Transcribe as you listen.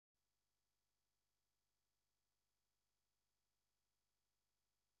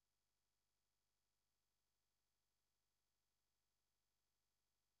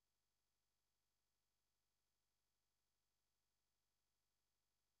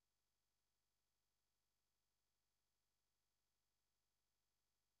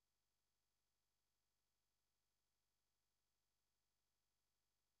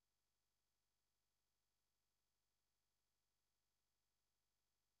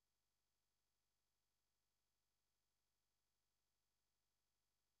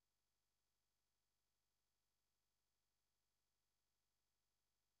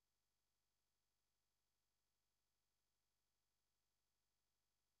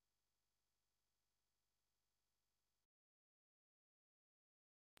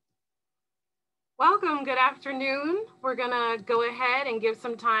Welcome, good afternoon. We're gonna go ahead and give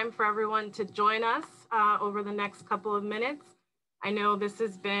some time for everyone to join us over the next couple of minutes. I know this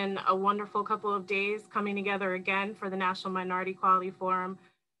has been a wonderful couple of days coming together again for the National Minority Quality Forum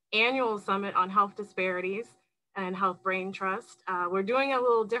Annual Summit on Health Disparities and Health Braintrust. We're doing it a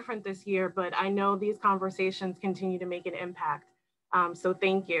little different this year, but I know these conversations continue to make an impact. So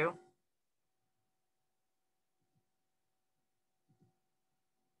thank you.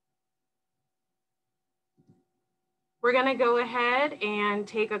 We're gonna go ahead and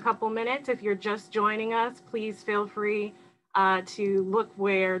take a couple minutes. If you're just joining us, please feel free to look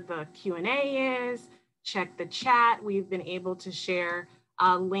where the Q&A is, check the chat. We've been able to share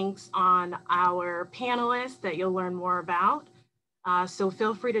links on our panelists that you'll learn more about. So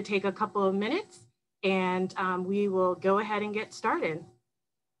feel free to take a couple of minutes and we will go ahead and get started.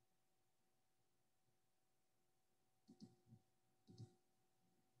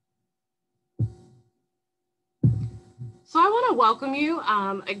 So I want to welcome you.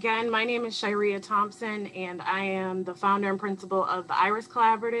 Again, my name is Shyrea Thompson, and I am the founder and principal of the IRIS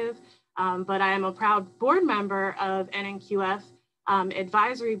Collaborative, but I am a proud board member of NMQF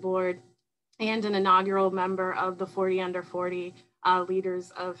Advisory Board and an inaugural member of the 40 Under 40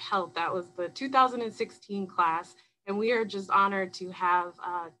 Leaders of Health. That was the 2016 class, and we are just honored to have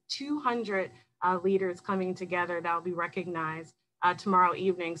 200 leaders coming together that will be recognized tomorrow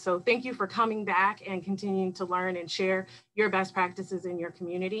evening. So thank you for coming back and continuing to learn and share your best practices in your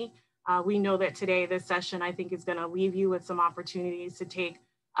community. We know that today, this session, I think is gonna leave you with some opportunities to take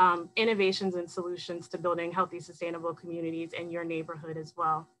innovations and solutions to building healthy, sustainable communities in your neighborhood as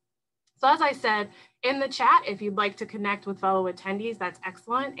well. So as I said, in the chat, if you'd like to connect with fellow attendees, that's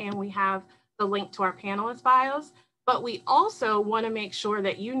excellent. And we have the link to our panelist bios. But we also want to make sure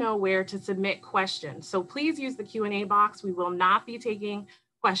that you know where to submit questions. So please use the Q&A box. We will not be taking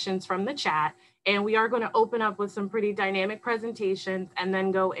questions from the chat. And we are going to open up with some pretty dynamic presentations and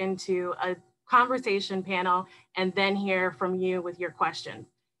then go into a conversation panel and then hear from you with your questions.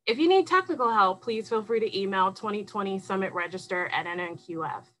 If you need technical help, please feel free to email 2020 Summit Register at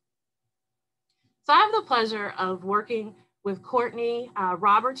NMQF. So I have the pleasure of working with Courtney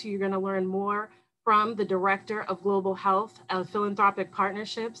Roberts, who you're going to learn more from, the Director of Global Health of Philanthropic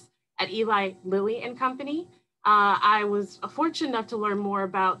Partnerships at Eli Lilly and Company. I was fortunate enough to learn more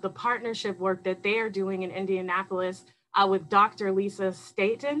about the partnership work that they are doing in Indianapolis with Dr. Alisha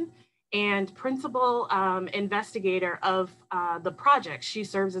Staten, and principal investigator of the project. She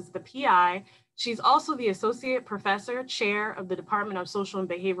serves as the PI. She's also the Associate Professor, Chair of the Department of Social and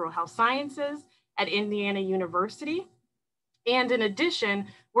Behavioral Health Sciences at Indiana University. And in addition,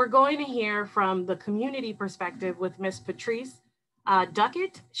 we're going to hear from the community perspective with Miss Patrice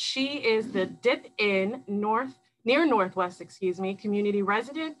Duckett. She is the Dip-In near Northwest, community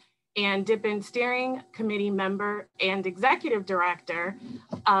resident and Dip-In Steering Committee member and Executive Director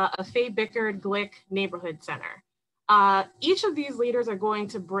of Fay Bickard Glick Neighborhood Center. Each of these leaders are going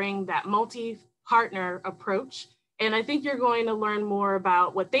to bring that multi-partner approach. And I think you're going to learn more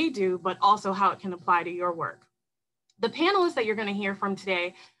about what they do, but also how it can apply to your work. The panelists that you're going to hear from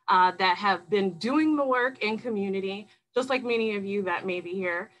today that have been doing the work in community, just like many of you that may be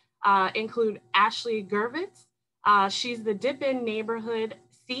here, include Ashley Gervitz. She's the Dip-In Neighborhood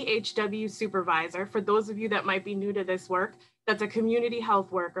CHW Supervisor. For those of you that might be new to this work, that's a community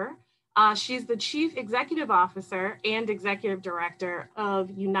health worker. She's the Chief Executive Officer and Executive Director of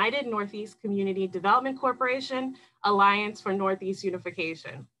United Northeast Community Development Corporation, Alliance for Northeast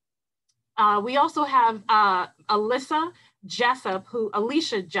Unification. We also have Alisha Jessup, who's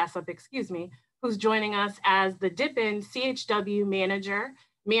joining us as the Dip-In CHW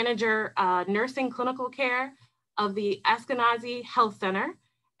Manager Nursing Clinical Care of the Eskenazi Health Center.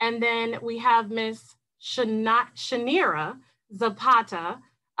 And then we have Miss Shanyra Zapata,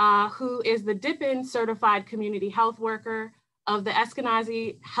 who is the Dip-In Certified Community Health Worker of the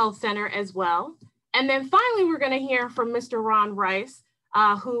Eskenazi Health Center as well. And then finally, we're gonna hear from Mr. Ron Rice,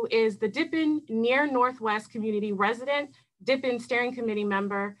 who is the Dip-In Near Northwest Community Resident, Dip-In Steering Committee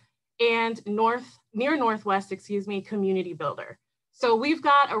member, and Near Northwest, Community Builder. So we've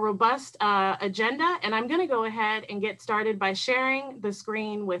got a robust agenda, and I'm gonna go ahead and get started by sharing the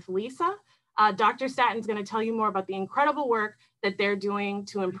screen with Lisa. Dr. Staten's gonna tell you more about the incredible work that they're doing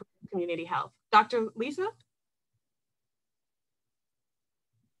to improve community health. Dr. Lisa?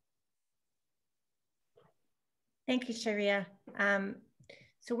 Thank you, Shyrea.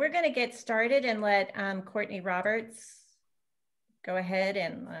 So we're going to get started and let Courtney Roberts go ahead,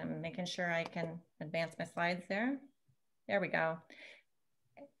 and I'm making sure I can advance my slides there. There we go.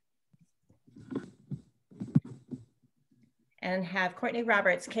 and have Courtney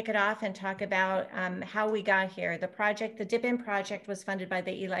Roberts kick it off and talk about how we got here. The project, the Dip In project, was funded by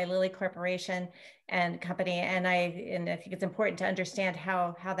the Eli Lilly Corporation and Company, and I think it's important to understand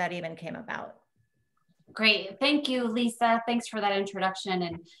how that even came about. Great, thank you, Lisa. Thanks for that introduction,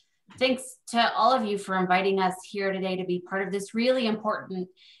 and thanks to all of you for inviting us here today to be part of this really important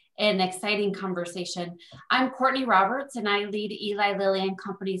and exciting conversation. I'm Courtney Roberts, and I lead Eli Lilly and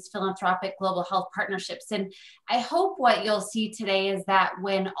Company's Philanthropic Global Health Partnerships. And I hope what you'll see today is that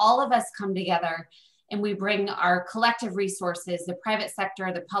when all of us come together and we bring our collective resources, the private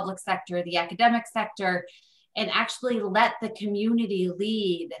sector, the public sector, the academic sector, and actually let the community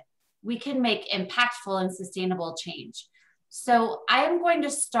lead, we can make impactful and sustainable change. So I am going to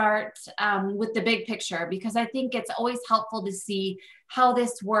start with the big picture, because I think it's always helpful to see how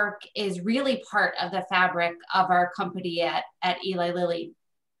this work is really part of the fabric of our company at Eli Lilly.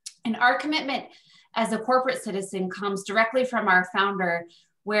 And our commitment as a corporate citizen comes directly from our founder,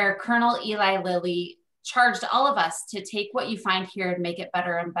 where Colonel Eli Lilly charged all of us to take what you find here and make it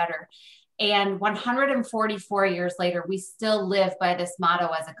better and better. And 144 years later, we still live by this motto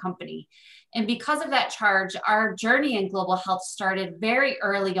as a company. And because of that charge, our journey in global health started very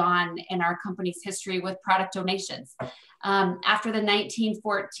early on in our company's history with product donations. After the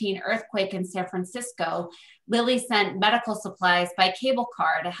 1914 earthquake in San Francisco, Lilly sent medical supplies by cable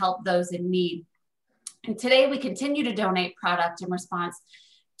car to help those in need. And today we continue to donate product in response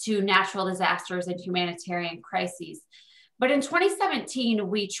to natural disasters and humanitarian crises. But in 2017,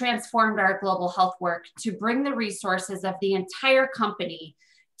 we transformed our global health work to bring the resources of the entire company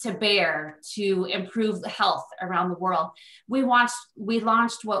to bear to improve the health around the world. We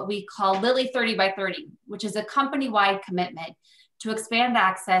launched what we call Lilly 30 by 30, which is a company-wide commitment to expand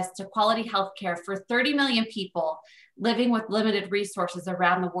access to quality healthcare for 30 million people living with limited resources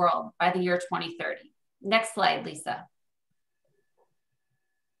around the world by the year 2030. Next slide, Lisa.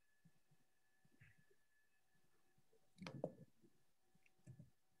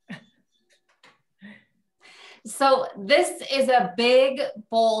 So this is a big,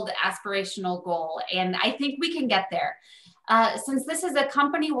 bold, aspirational goal, and I think we can get there. Since this is a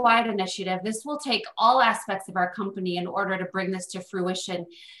company-wide initiative, this will take all aspects of our company in order to bring this to fruition.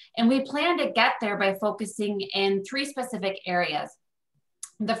 And we plan to get there by focusing in 3 specific areas.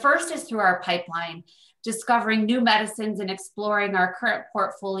 The first is through our pipeline, discovering new medicines and exploring our current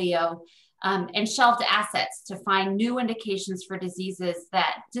portfolio and shelved assets to find new indications for diseases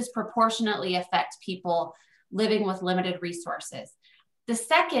that disproportionately affect people living with limited resources. The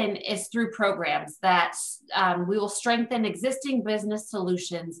second is through programs that we will strengthen existing business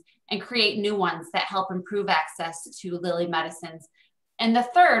solutions and create new ones that help improve access to Lilly medicines. And the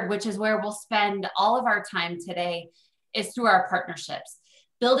third, which is where we'll spend all of our time today, is through our partnerships,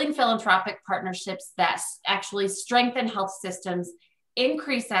 building philanthropic partnerships that actually strengthen health systems,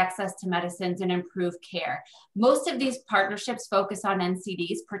 increase access to medicines, and improve care. Most of these partnerships focus on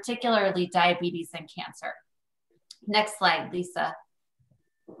NCDs, particularly diabetes and cancer. Next slide, Lisa.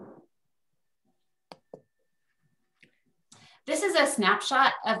 This is a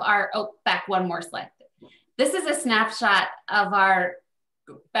snapshot of our, back one more slide. This is a snapshot of our,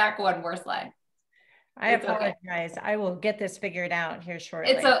 back one more slide. I apologize. Okay. I will get this figured out here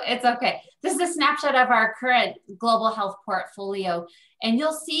shortly. It's okay. This is a snapshot of our current global health portfolio. And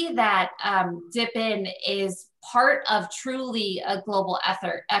you'll see that Dip In is part of truly a global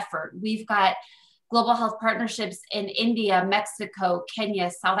effort. We've got global health partnerships in India, Mexico,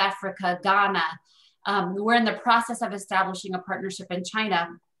 Kenya, South Africa, Ghana. We're in the process of establishing a partnership in China.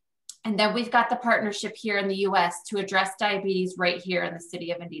 And then we've got the partnership here in the US to address diabetes right here in the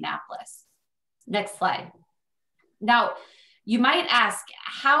city of Indianapolis. Next slide. Now, you might ask,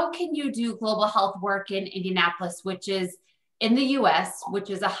 how can you do global health work in Indianapolis, which is in the US, which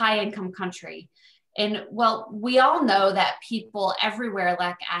is a high-income country? And well, we all know that people everywhere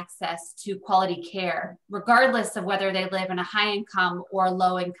lack access to quality care, regardless of whether they live in a high-income or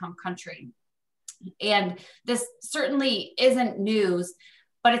low-income country. And this certainly isn't news,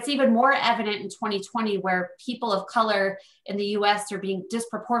 but it's even more evident in 2020, where people of color in the US are being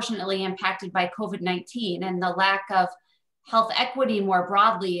disproportionately impacted by COVID-19, and the lack of health equity more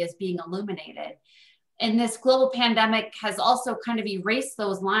broadly is being illuminated. And this global pandemic has also kind of erased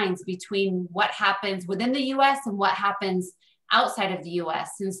those lines between what happens within the US and what happens outside of the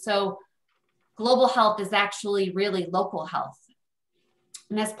US. And so global health is actually really local health.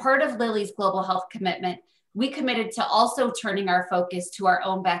 And as part of Lilly's global health commitment, we committed to also turning our focus to our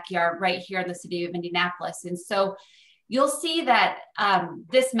own backyard right here in the city of Indianapolis. And so you'll see that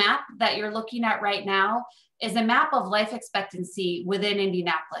this map that you're looking at right now is a map of life expectancy within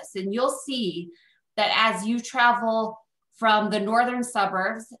Indianapolis. And you'll see that as you travel from the northern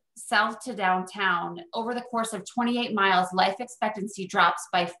suburbs south to downtown. Over the course of 28 miles, life expectancy drops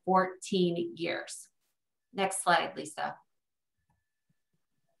by 14 years. Next slide, Lisa.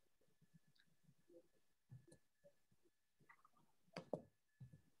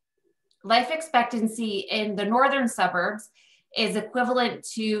 Life expectancy in the northern suburbs is equivalent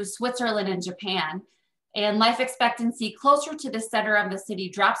to Switzerland and Japan. And life expectancy closer to the center of the city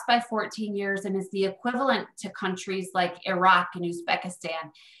drops by 14 years and is the equivalent to countries like Iraq and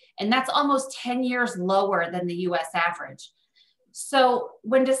Uzbekistan. And that's almost 10 years lower than the US average. So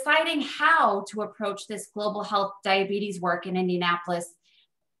when deciding how to approach this global health diabetes work in Indianapolis,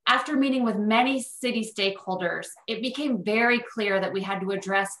 after meeting with many city stakeholders, it became very clear that we had to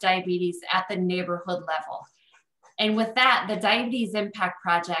address diabetes at the neighborhood level. And with that, the Diabetes Impact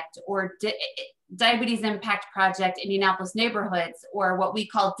Project, or Diabetes Impact Project Indianapolis Neighborhoods, or what we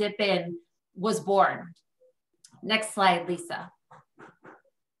call DIP-IN, was born. Next slide, Lisa.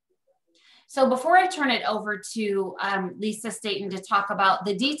 So before I turn it over to Lisa Staten to talk about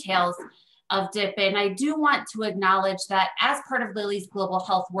the details of DIP-IN, I do want to acknowledge that as part of Lilly's global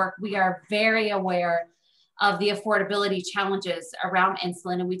health work, we are very aware of the affordability challenges around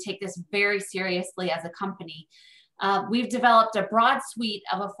insulin, and we take this very seriously as a company. We've developed a broad suite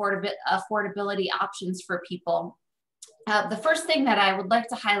of affordability options for people. The first thing that I would like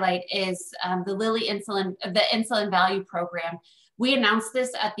to highlight is the Lilly Insulin Value Program. We announced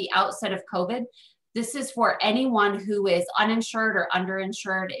this at the outset of COVID. This is for anyone who is uninsured or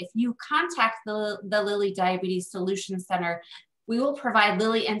underinsured. If you contact the Lilly Diabetes Solutions Center, we will provide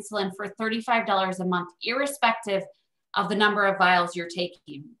Lilly insulin for $35 a month, irrespective of the number of vials you're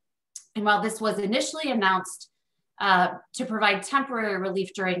taking. And while this was initially announced to provide temporary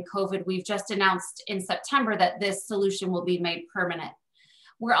relief during COVID, we've just announced in September that this solution will be made permanent.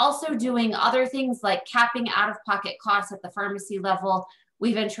 We're also doing other things like capping out-of-pocket costs at the pharmacy level.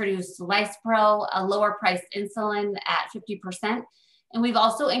 We've introduced Lispro, a lower priced insulin at 50%, and we've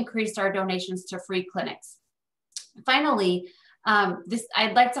also increased our donations to free clinics. Finally,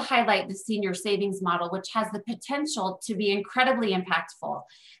 I'd like to highlight the senior savings model, which has the potential to be incredibly impactful.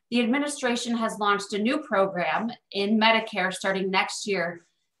 The administration has launched a new program in Medicare starting next year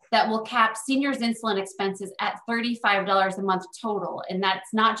that will cap seniors' insulin expenses at $35 a month total. And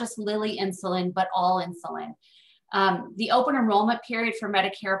that's not just Lilly insulin, but all insulin. The open enrollment period for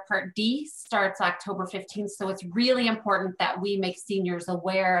Medicare Part D starts October 15th. So it's really important that we make seniors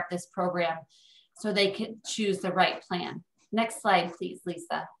aware of this program so they can choose the right plan. Next slide, please,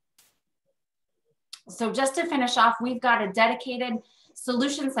 Lisa. So just to finish off, we've got a dedicated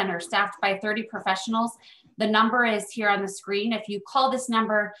solution center staffed by 30 professionals. The number is here on the screen. If you call this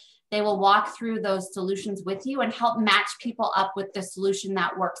number, they will walk through those solutions with you and help match people up with the solution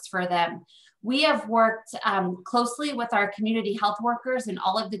that works for them. We have worked closely with our community health workers in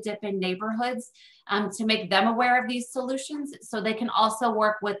all of the DIP-IN neighborhoods to make them aware of these solutions, so they can also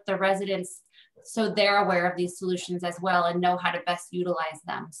work with the residents so they're aware of these solutions as well and know how to best utilize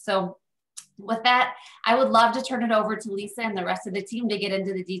them. So with that, I would love to turn it over to Lisa and the rest of the team to get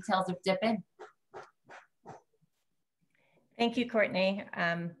into the details of DIP-IN. Thank you, Courtney.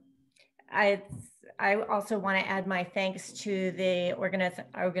 I also want to add my thanks to the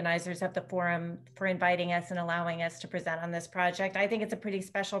organizers of the forum for inviting us and allowing us to present on this project. I think it's a pretty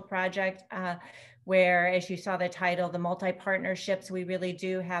special project where, as you saw the title, the multi-partnerships, we really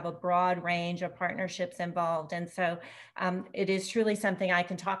do have a broad range of partnerships involved. And so it is truly something I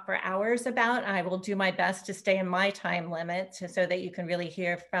can talk for hours about. I will do my best to stay in my time limit so that you can really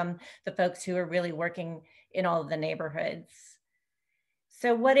hear from the folks who are really working in all of the neighborhoods.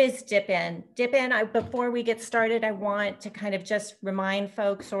 So what is DIP-IN? DIP-IN, before we get started, I want to kind of just remind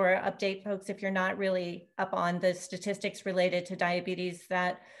folks or update folks, if you're not really up on the statistics related to diabetes,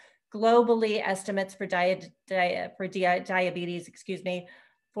 that globally estimates for diabetes,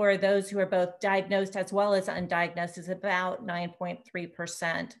 for those who are both diagnosed as well as undiagnosed is about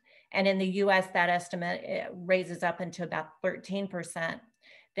 9.3%. And in the US, that estimate raises up into about 13%.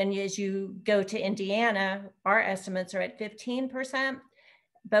 Then as you go to Indiana, our estimates are at 15%.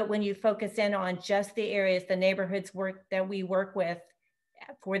 But when you focus in on just the areas, the neighborhoods that we work with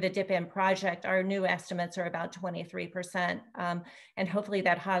for the DIP-IN project, our new estimates are about 23%. And hopefully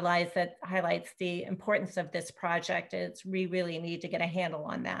that highlights the importance of this project. We really need to get a handle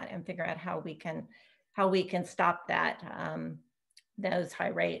on that and figure out how we can stop that, those high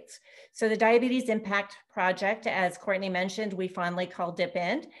rates. So the Diabetes Impact Project, as Courtney mentioned, we fondly call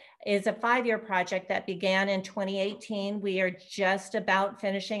DIP-IN, is a 5-year project that began in 2018. We are just about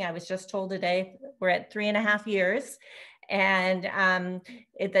finishing. I was just told today we're at 3.5 years. And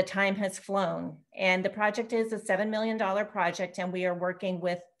the time has flown. And the project is a $7 million project, and we are working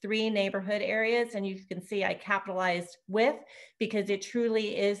with 3 neighborhood areas. And you can see I capitalized with, because it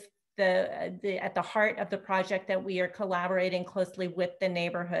truly is at the heart of the project that we are collaborating closely with the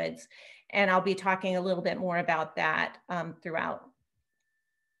neighborhoods. And I'll be talking a little bit more about that throughout.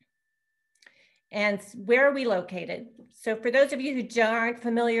 And where are we located? So for those of you who aren't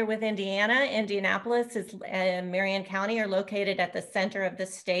familiar with Indiana, Indianapolis and Marion County are located at the center of the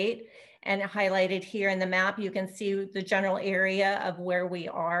state. And highlighted here in the map, you can see the general area of where we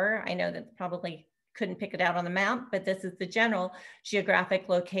are. I know that probably couldn't pick it out on the map, but this is the general geographic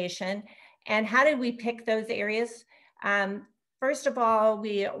location. And how did we pick those areas? First of all,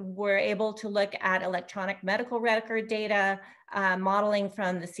 we were able to look at electronic medical record data, modeling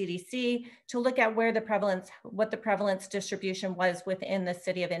from the CDC to look at what the prevalence distribution was within the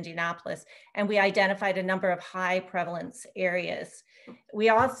city of Indianapolis. And we identified a number of high prevalence areas. We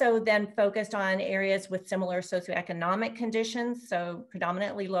also then focused on areas with similar socioeconomic conditions, so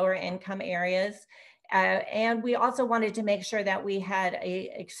predominantly lower income areas. And we also wanted to make sure that we had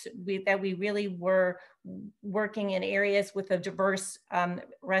that we really were working in areas with a diverse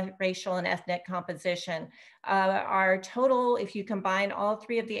racial and ethnic composition. Our total, if you combine all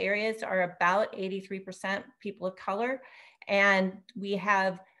 3 of the areas, are about 83% people of color. And we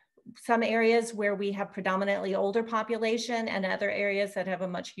have some areas where we have predominantly older population and other areas that have a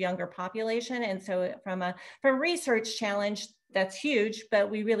much younger population. And so from a research challenge, that's huge, but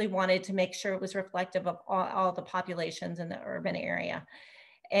we really wanted to make sure it was reflective of all the populations in the urban area.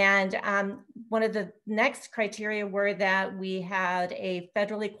 And one of the next criteria were that we had a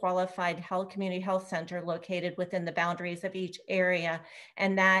federally qualified community health center located within the boundaries of each area.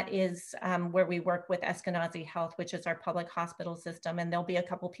 And that is where we work with Eskenazi Health, which is our public hospital system. And there'll be a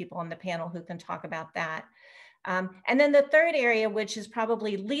couple people on the panel who can talk about that. And then the third area, which is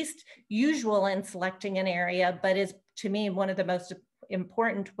probably least usual in selecting an area, but is to me one of the most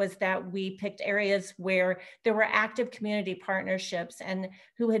important, was that we picked areas where there were active community partnerships and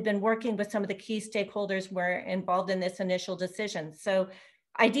who had been working with some of the key stakeholders were involved in this initial decision. So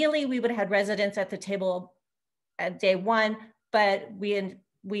ideally we would have had residents at the table at day 1, but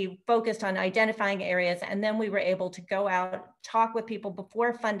we focused on identifying areas, and then we were able to go out, talk with people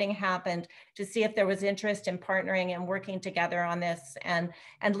before funding happened to see if there was interest in partnering and working together on this, and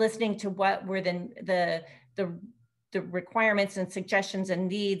listening to what were the requirements and suggestions and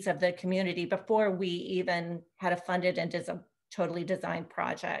needs of the community before we even had a funded and totally designed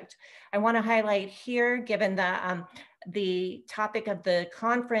project. I want to highlight here, given the topic of the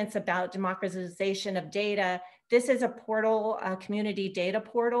conference about democratization of data, this is a portal, a community data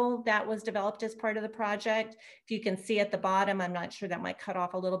portal that was developed as part of the project. If you can see at the bottom, I'm not sure, that might cut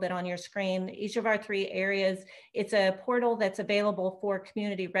off a little bit on your screen. Each of our 3 areas, it's a portal that's available for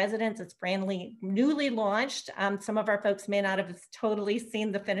community residents. It's newly launched. Some of our folks may not have totally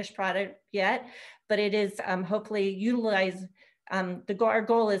seen the finished product yet, but it is hopefully utilized. Our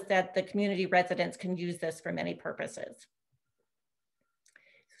goal is that the community residents can use this for many purposes.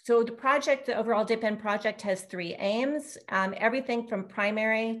 So the project, the overall DIPN project, has 3 aims, everything from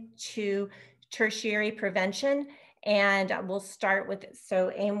primary to tertiary prevention. And we'll start with,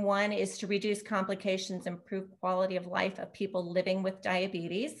 so aim 1 is to reduce complications, improve quality of life of people living with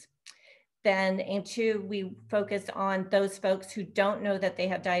diabetes. Then aim 2, we focus on those folks who don't know that they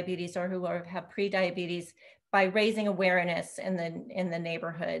have diabetes or who have pre-diabetes by raising awareness in the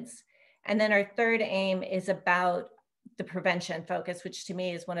neighborhoods. And then our 3rd aim is about the prevention focus, which to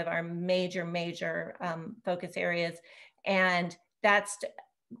me is one of our major focus areas. And that's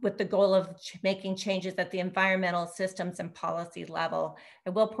with the goal of making changes at the environmental systems and policy level. I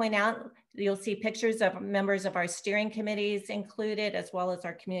will point out, you'll see pictures of members of our steering committees included, as well as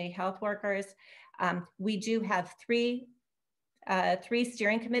our community health workers. We do have 3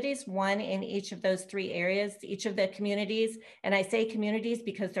 steering committees, 1 in each of those 3 areas. Each of the communities, and I say communities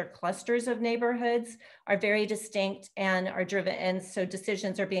because they're clusters of neighborhoods, are very distinct and are driven, and so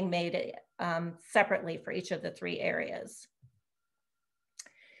decisions are being made separately for each of the 3 areas.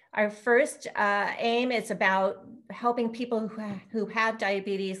 Our first aim is about helping people who have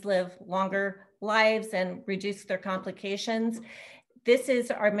diabetes live longer lives and reduce their complications. This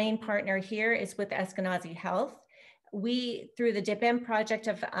is our main partner here is with Eskenazi Health. We, through the DIPN project,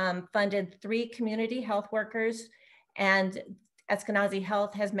 have funded 3 community health workers, and Eskenazi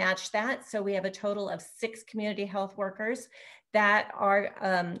Health has matched that. So we have a total of 6 community health workers that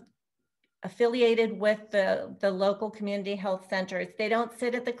are affiliated with the local community health centers. They don't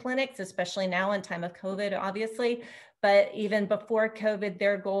sit at the clinics, especially now in time of COVID, obviously, But even before COVID,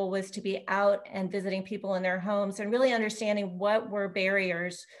 their goal was to be out and visiting people in their homes and really understanding what were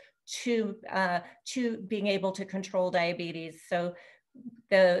barriers to being able to control diabetes. So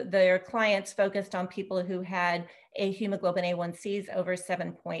their clients focused on people who had a hemoglobin A1Cs over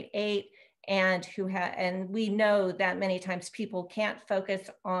 7.8 and we know that many times people can't focus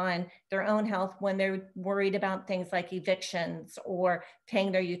on their own health when they're worried about things like evictions or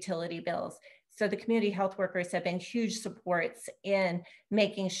paying their utility bills. So the community health workers have been huge supports in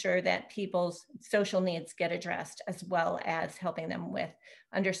making sure that people's social needs get addressed, as well as helping them with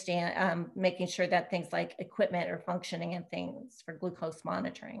making sure that things like equipment are functioning and things for glucose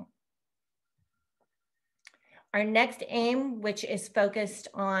monitoring. Our next aim, which is focused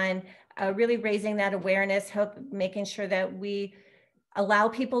on really raising that awareness, making sure that we allow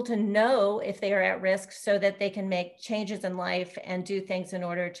people to know if they are at risk so that they can make changes in life and do things in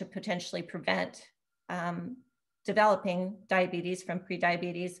order to potentially prevent developing diabetes from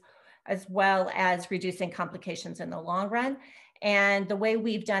prediabetes, as well as reducing complications in the long run. And the way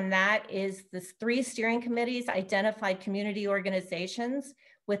we've done that is this 3 steering committees identified community organizations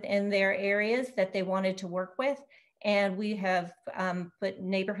within their areas that they wanted to work with. And we have put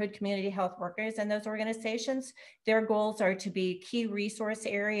neighborhood community health workers in those organizations. Their goals are to be key resource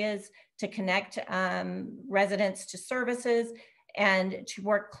areas, to connect residents to services, and to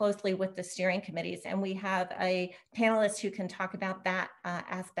work closely with the steering committees. And we have a panelist who can talk about that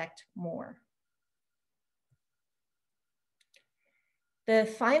aspect more. The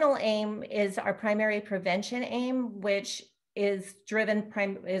final aim is our primary prevention aim, which is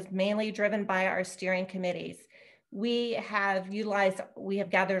mainly driven by our steering committees. We have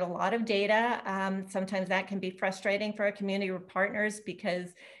gathered a lot of data. Sometimes that can be frustrating for our community partners because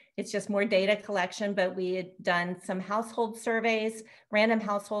it's just more data collection, but we had done some household surveys, random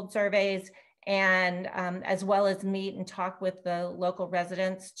household surveys, and as well as meet and talk with the local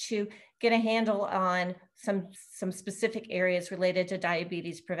residents to get a handle on some specific areas related to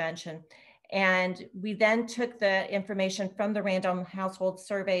diabetes prevention. And we then took the information from the random household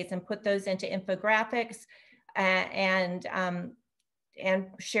surveys and put those into infographics and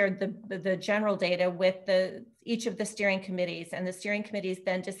shared the general data with each of the steering committees. And the steering committees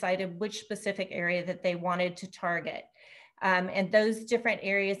then decided which specific area that they wanted to target. And those different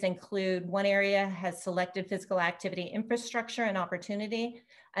areas include, one area has selected physical activity infrastructure and opportunity.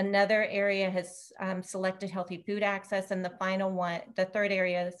 Another area has selected healthy food access. And the final one, the third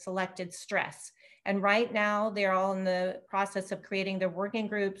area, selected stress. And right now they're all in the process of creating their working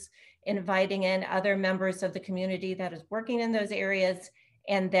groups, inviting in other members of the community that is working in those areas,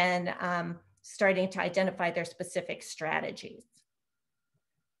 and then starting to identify their specific strategies.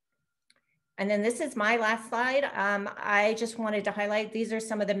 And then this is my last slide. I just wanted to highlight, these are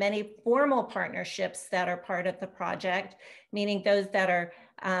some of the many formal partnerships that are part of the project, meaning those that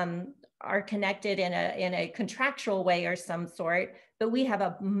are connected in a contractual way or some sort, but we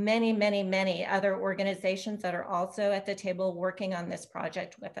have many, many, many other organizations that are also at the table working on this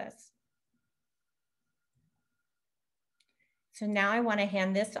project with us. So now I want to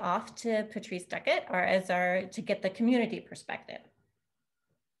hand this off to Patrice Duckett, to get the community perspective.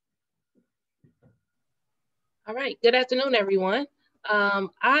 All right, good afternoon, everyone.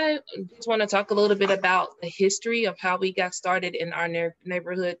 I just want to talk a little bit about the history of how we got started in our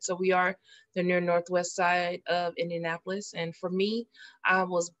neighborhood. So we are the near northwest side of Indianapolis. And for me, I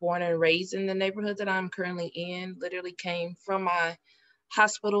was born and raised in the neighborhood that I'm currently in, literally came from my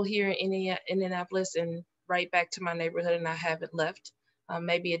hospital here in Indianapolis and right back to my neighborhood, and I haven't left.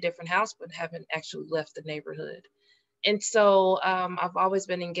 Maybe a different house, but haven't actually left the neighborhood. And so I've always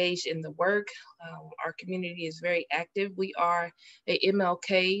been engaged in the work. Our community is very active. We are a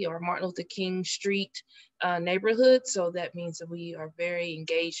MLK or Martin Luther King Street neighborhood. So that means that we are very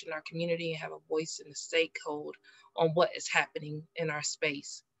engaged in our community and have a voice and a stakehold on what is happening in our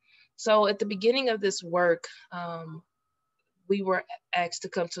space. So at the beginning of this work, we were asked to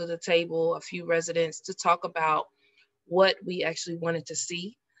come to the table, a few residents, to talk about what we actually wanted to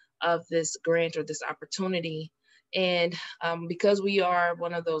see of this grant or this opportunity. And because we are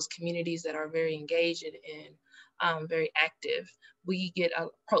one of those communities that are very engaged and very active, we get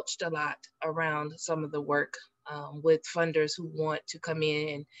approached a lot around some of the work with funders who want to come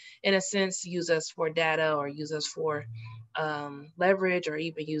in a sense, use us for data or use us for leverage, or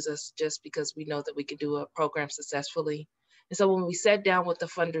even use us just because we know that we can do a program successfully. And so when we sat down with the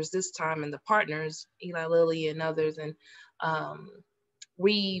funders this time and the partners, Eli Lilly and others, and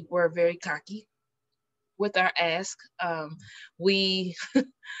we were very cocky with our ask. We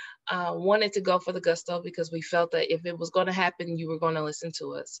wanted to go for the gusto because we felt that if it was going to happen, you were going to listen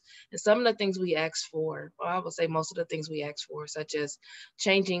to us. And some of the things we asked for, or I would say most of the things we asked for, such as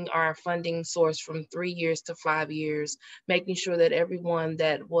changing our funding source from 3 years to 5 years, making sure that everyone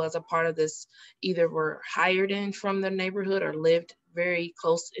that was a part of this either were hired in from the neighborhood or lived very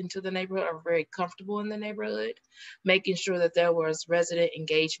close into the neighborhood or very comfortable in the neighborhood, making sure that there was resident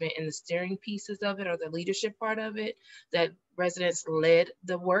engagement in the steering pieces of it or the leadership part of it, that residents led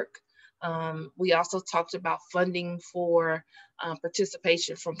the work. We also talked about funding for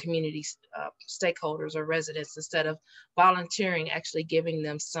participation from community stakeholders or residents instead of volunteering, actually giving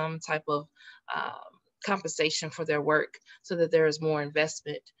them some type of compensation for their work so that there is more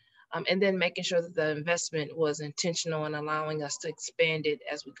investment. And then making sure that the investment was intentional and allowing us to expand it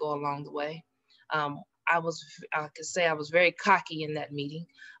as we go along the way. I could say I was very cocky in that meeting.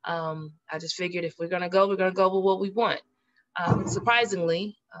 I just figured if we're gonna go with what we want.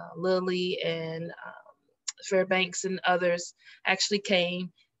 Surprisingly, Lilly and Fairbanks and others actually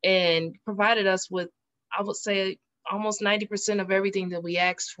came and provided us with, I would say, almost 90% of everything that we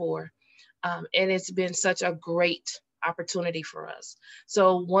asked for. And it's been such a great opportunity for us.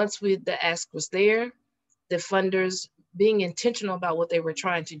 So once the ask was there, the funders being intentional about what they were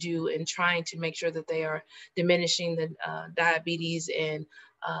trying to do and trying to make sure that they are diminishing the diabetes and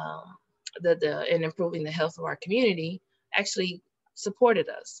and improving the health of our community, actually supported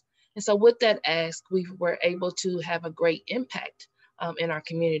us. And so with that ask, we were able to have a great impact in our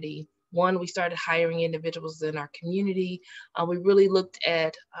community. One, we started hiring individuals in our community. We really looked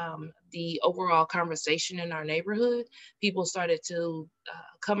at the overall conversation in our neighborhood. People started to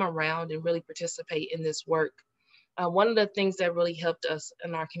come around and really participate in this work. One of the things that really helped us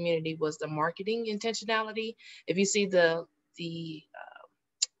in our community was the marketing intentionality. If you see the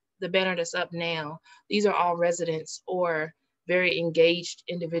banner that's up now, these are all residents or very engaged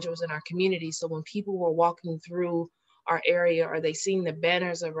individuals in our community. So when people were walking through our area or they seen the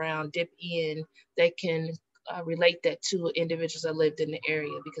banners around Dip In, they can relate that to individuals that lived in the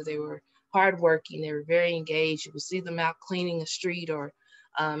area because they were hardworking, they were very engaged. You would see them out cleaning a street or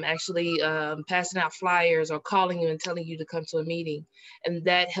actually passing out flyers or calling you and telling you to come to a meeting. And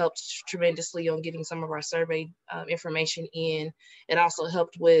that helped tremendously on getting some of our survey information in. It also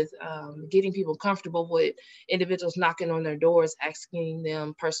helped with getting people comfortable with individuals knocking on their doors, asking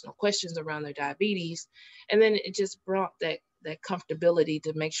them personal questions around their diabetes. And then it just brought that comfortability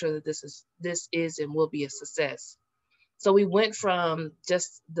to make sure that this is and will be a success. So we went from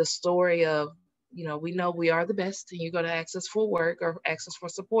just the story of, you know we are the best and you're going to ask us for work or ask us for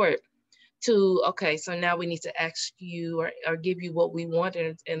support, to, okay, so now we need to ask you or give you what we want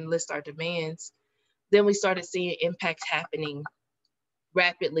and list our demands. Then we started seeing impact happening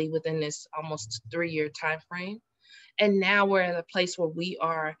rapidly within this almost 3-year time frame. And now we're at a place where we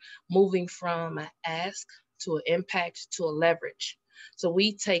are moving from an ask to an impact to a leverage. So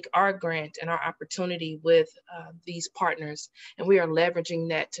we take our grant and our opportunity with these partners, and we are leveraging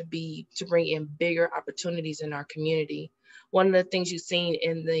that to bring in bigger opportunities in our community. One of the things you've seen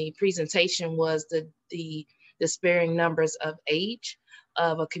in the presentation was the despairing numbers of age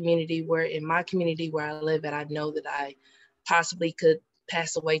of a community where, in my community where I live at, I know that I possibly could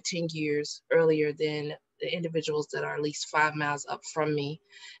pass away 10 years earlier than the individuals that are at least 5 miles up from me.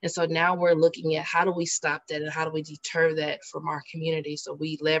 And so now we're looking at how do we stop that and how do we deter that from our community? So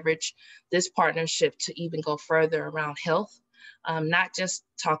we leverage this partnership to even go further around health, not just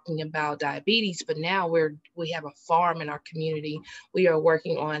talking about diabetes, but now we have a farm in our community. We are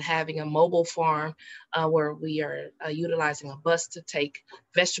working on having a mobile farm where we are utilizing a bus to take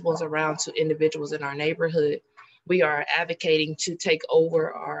vegetables around to individuals in our neighborhood. We are advocating to take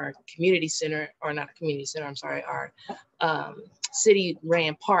over our community center, or not a community center, I'm sorry, our city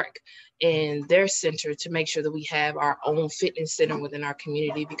ran park and their center to make sure that we have our own fitness center within our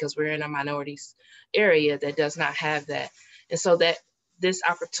community because we're in a minorities area that does not have that. And so that this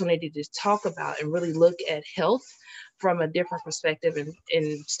opportunity to talk about and really look at health from a different perspective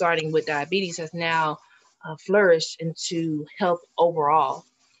and starting with diabetes has now flourished into health overall.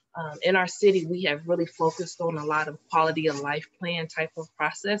 In our city, we have really focused on a lot of quality of life plan type of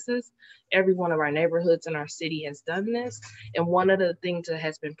processes. Every one of our neighborhoods in our city has done this. And one of the things that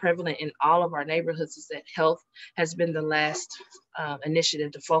has been prevalent in all of our neighborhoods is that health has been the last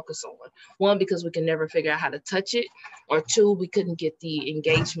initiative to focus on. One, because we can never figure out how to touch it, or two, we couldn't get the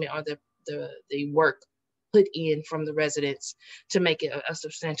engagement or the work put in from the residents to make it a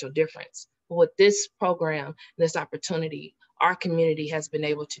substantial difference. But with this program, this opportunity, our community has been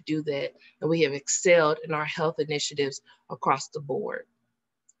able to do that, and we have excelled in our health initiatives across the board.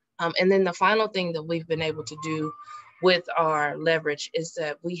 And then the final thing that we've been able to do with our leverage is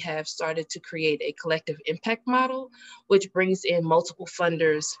that we have started to create a collective impact model, which brings in multiple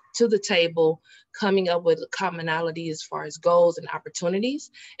funders to the table, coming up with a commonality as far as goals and opportunities,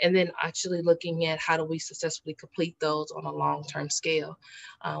 and then actually looking at how do we successfully complete those on a long-term scale.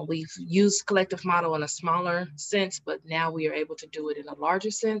 We've used collective model in a smaller sense, but now we are able to do it in a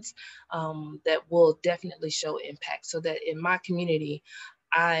larger sense that will definitely show impact, so that in my community,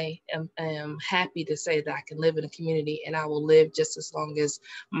 I am happy to say that I can live in a community and I will live just as long as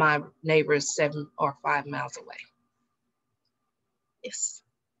my neighbor is 7 or 5 miles away. Yes.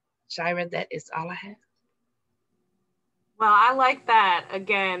 Shanyra, that is all I have. Well, I like that.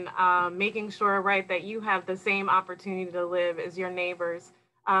 Again, making sure, right, that you have the same opportunity to live as your neighbors.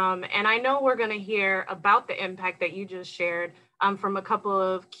 And I know we're going to hear about the impact that you just shared from a couple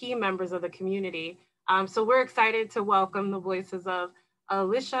of key members of the community. So we're excited to welcome the voices of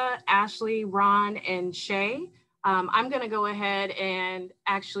Alisha, Ashley, Ron, and Shay. I'm going to go ahead and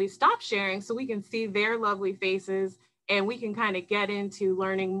actually stop sharing so we can see their lovely faces and we can kind of get into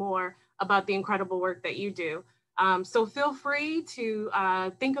learning more about the incredible work that you do. So feel free to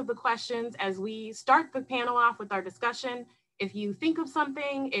think of the questions as we start the panel off with our discussion. If you think of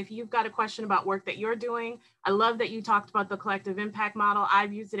something, if you've got a question about work that you're doing, I love that you talked about the collective impact model.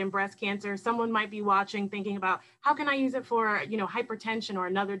 I've used it in breast cancer. Someone might be watching thinking about how can I use it for, you know, hypertension or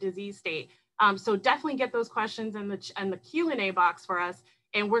another disease state. So definitely get those questions in the Q&A box for us.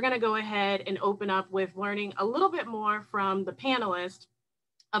 And we're gonna go ahead and open up with learning a little bit more from the panelists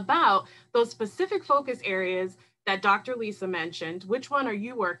about those specific focus areas that Dr. Lisa mentioned. Which one are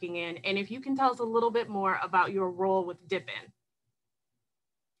you working in? And if you can tell us a little bit more about your role with DIPN.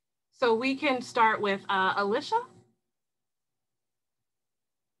 So we can start with Alisha.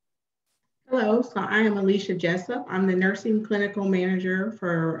 Hello, so I am Alisha Jessup. I'm the nursing clinical manager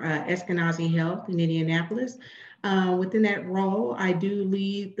for Eskenazi Health in Indianapolis. Within that role, I do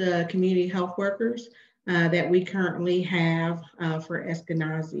lead the community health workers that we currently have for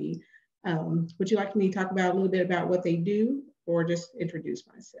Eskenazi. Would you like me to talk about a little bit about what they do or just introduce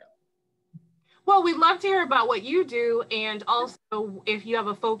myself? Well, we'd love to hear about what you do and also if you have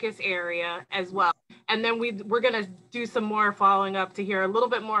a focus area as well. And then we're going to do some more following up to hear a little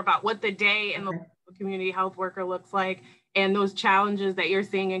bit more about what the day in the community health worker looks like and those challenges that you're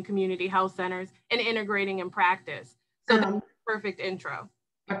seeing in community health centers and integrating in practice. So that's a perfect intro.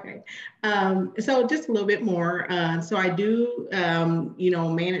 Okay, so just a little bit more. So I do,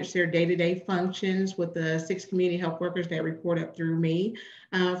 manage their day-to-day functions with the 6 community health workers that report up through me.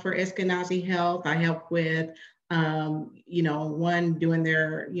 For Eskenazi Health, I help with, one, doing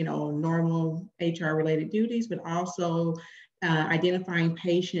their, normal HR-related duties, but also identifying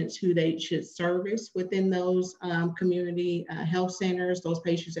patients who they should service within those community health centers, those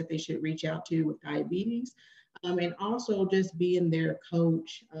patients that they should reach out to with diabetes. And also just being their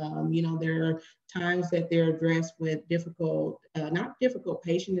coach. There are times that they're addressed with difficult, not difficult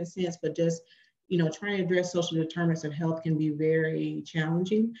patient in a sense, but just, trying to address social determinants of health can be very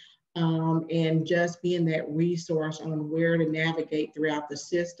challenging. And just being that resource on where to navigate throughout the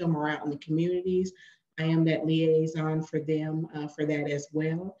system or out in the communities. I am that liaison for them for that as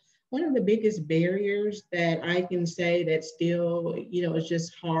well. One of the biggest barriers that I can say that still, is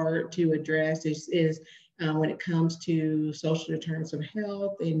just hard to address is when it comes to social determinants of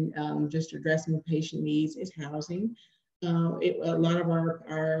health and just addressing patient needs is housing. A lot of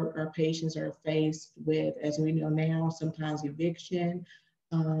our patients are faced with, as we know now, sometimes eviction,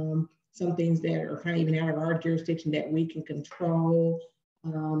 some things that are kind of even out of our jurisdiction that we can control,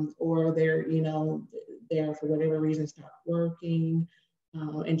 or they're, they're for whatever reason stop working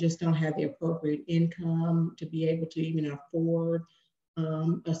and just don't have the appropriate income to be able to even afford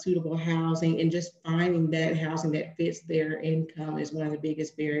a suitable housing, and just finding that housing that fits their income is one of the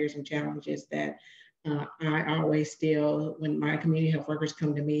biggest barriers and challenges that I always still, when my community health workers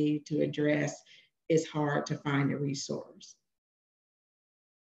come to me to address, it's hard to find a resource.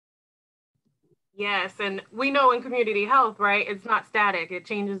 Yes, and we know in community health, right, it's not static, it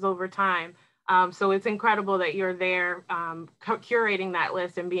changes over time. So it's incredible that you're there curating that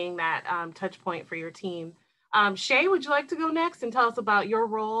list and being that touch point for your team. Shay, would you like to go next and tell us about your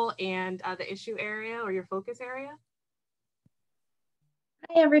role and the issue area or your focus area?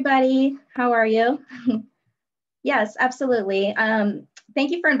 Hi, everybody. How are you? Yes, absolutely.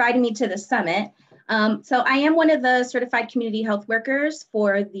 Thank you for inviting me to the summit. So I am one of the certified community health workers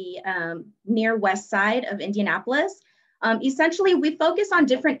for the near west side of Indianapolis. Essentially, we focus on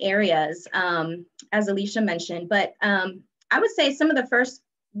different areas, as Alisha mentioned, but I would say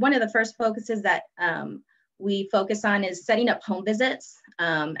one of the first focuses that we focus on is setting up home visits,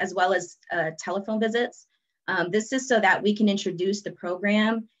 as well as telephone visits. This is so that we can introduce the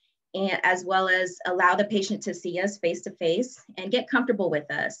program and as well as allow the patient to see us face to face and get comfortable with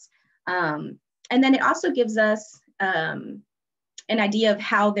us. And then it also gives us an idea of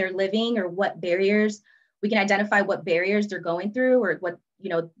how they're living or what barriers, we can identify what barriers they're going through or what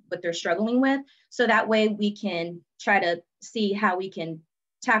they're struggling with. So that way we can try to see how we can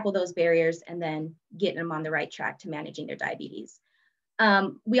tackle those barriers and then get them on the right track to managing their diabetes.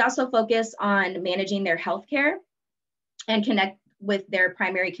 We also focus on managing their healthcare and connect with their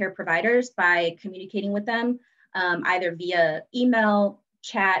primary care providers by communicating with them either via email,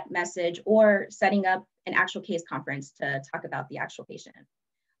 chat, message, or setting up an actual case conference to talk about the actual patient.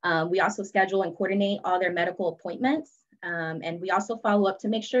 We also schedule and coordinate all their medical appointments. And we also follow up to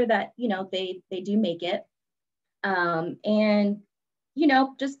make sure that, they do make it. And,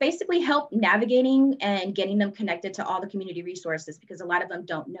 just basically help navigating and getting them connected to all the community resources, because a lot of them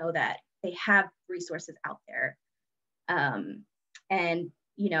don't know that they have resources out there. And,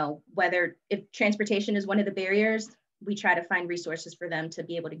 whether if transportation is one of the barriers, we try to find resources for them to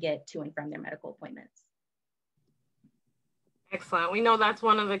be able to get to and from their medical appointments. Excellent. We know that's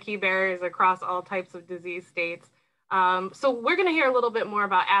one of the key barriers across all types of disease states. So we're going to hear a little bit more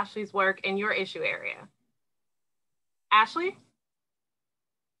about Ashley's work in your issue area. Ashley,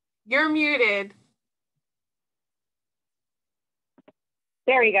 you're muted.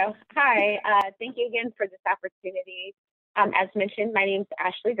 There we go. Hi, thank you again for this opportunity. As mentioned, my name is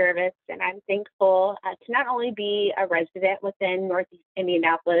Ashley Gervis, and I'm thankful to not only be a resident within Northeast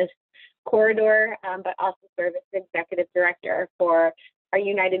Indianapolis corridor, but also serve as the executive director for our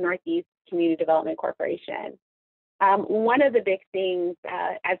United Northeast Community Development Corporation. One of the big things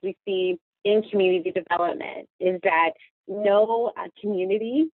as we see in community development is that no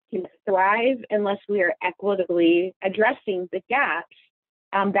community can thrive unless we are equitably addressing the gaps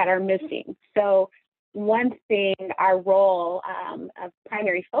that are missing. So one thing, our role of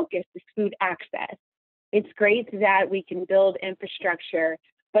primary focus is food access. It's great that we can build infrastructure,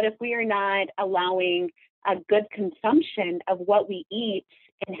 but if we are not allowing a good consumption of what we eat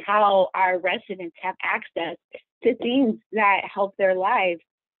and how our residents have access to things that help their lives,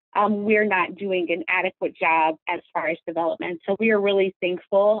 we're not doing an adequate job as far as development. So we are really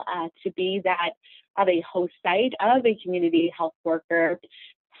thankful to be that of a host site of a community health worker,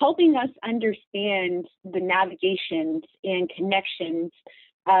 helping us understand the navigations and connections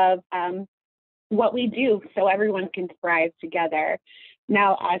of what we do so everyone can thrive together.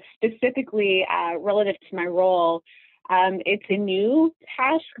 Now, specifically relative to my role, it's a new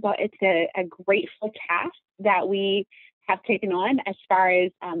task, but it's a grateful task that we have taken on as far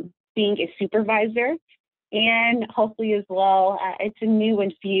as being a supervisor. And hopefully as well, it's a new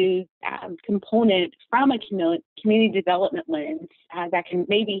infused component from a community development lens that can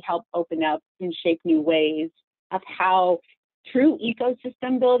maybe help open up and shape new ways of how true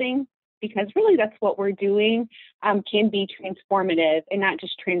ecosystem building, because really that's what we're doing, can be transformative and not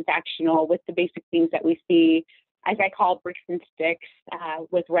just transactional with the basic things that we see, as I call bricks and sticks,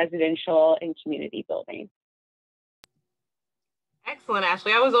 with residential and community building. Excellent,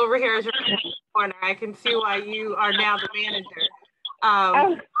 Ashley. I was over here as your corner. I can see why you are now the manager.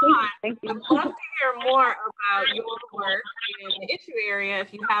 Thank you. I'd love to hear more about your work in the issue area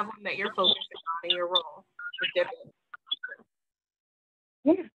if you have one that you're focusing on in your role with Dippin'.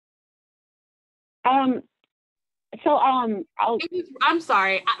 Yeah. I'm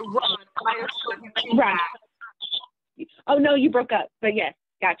sorry, Ron. Oh no, you broke up, but yes,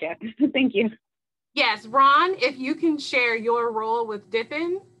 gotcha. Thank you. Yes, Ron, if you can share your role with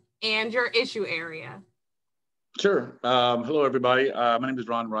Dippin' and your issue area. Sure. Hello, everybody. My name is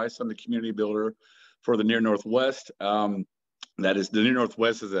Ron Rice. I'm the community builder for the Near Northwest. That is, the Near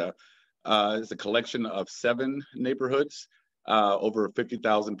Northwest is a collection of 7 neighborhoods, over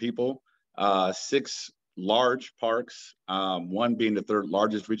 50,000 people, 6 large parks, one being the 3rd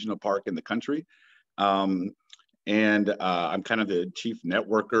largest regional park in the country. And I'm kind of the chief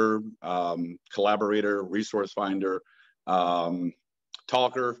networker, collaborator, resource finder,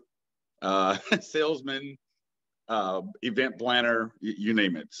 talker, salesman, event planner, you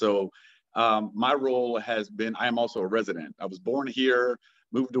name it. So my role has been, I am also a resident. I was born here,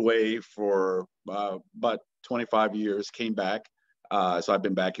 moved away for about 25 years, came back. So I've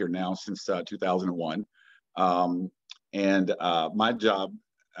been back here now since 2001. And my job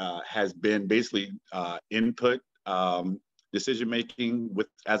has been basically input, decision-making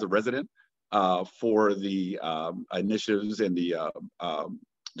as a resident for the initiatives and the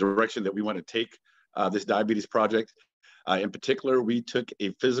direction that we want to take this diabetes project. In particular, we took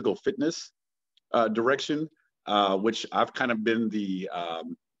a physical fitness direction, which I've kind of been the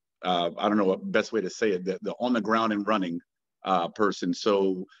I don't know what best way to say it, the on the ground and running person.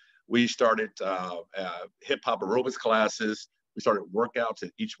 So we started hip hop aerobics classes. We started workouts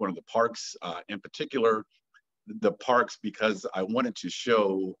at each one of the parks, in particular the parks, because I wanted to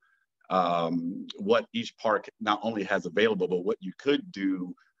show what each park not only has available, but what you could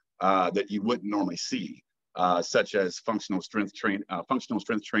do that you wouldn't normally see, such as functional strength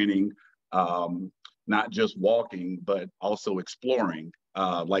training, not just walking, but also exploring,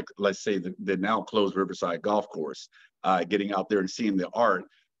 like let's say the now closed Riverside Golf Course, getting out there and seeing the art,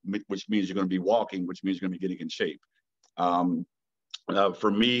 which means you're going to be walking, which means you're going to be getting in shape.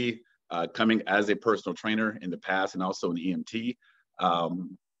 For me, coming as a personal trainer in the past and also an EMT,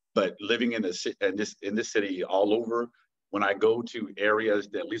 but living in this city all over, when I go to areas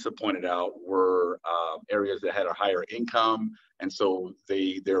that Lisa pointed out were areas that had a higher income, and so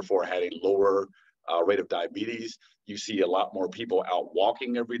they therefore had a lower rate of diabetes, you see a lot more people out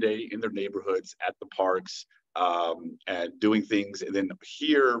walking every day in their neighborhoods, at the parks, and doing things. And then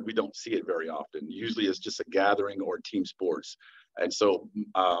here, we don't see it very often. Usually it's just a gathering or team sports. And so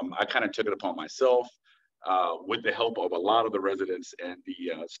I kind of took it upon myself, with the help of a lot of the residents and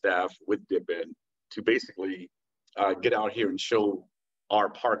the staff with DIPN, to basically get out here and show our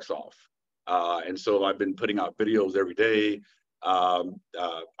parks off. And so I've been putting out videos every day.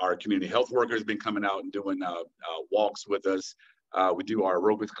 Our community health workers have been coming out and doing walks with us. We do our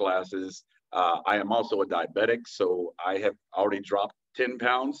aerobics classes. I am also a diabetic, so I have already dropped 10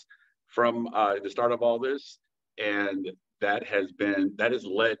 pounds from the start of all this. And that has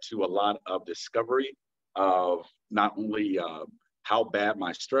led to a lot of discovery of not only how bad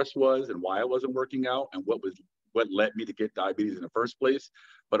my stress was and why I wasn't working out and what led me to get diabetes in the first place,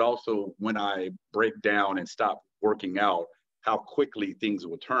 but also when I break down and stop working out, how quickly things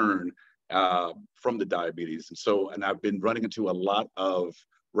will turn from the diabetes. And I've been running into a lot of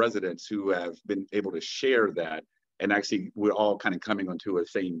residents who have been able to share that, and actually we're all kind of coming onto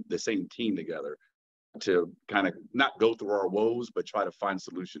the same team together to kind of not go through our woes, but try to find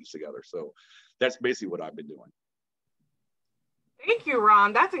solutions together. So that's basically what I've been doing. Thank you,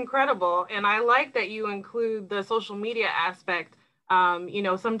 Ron. That's incredible. And I like that you include the social media aspect.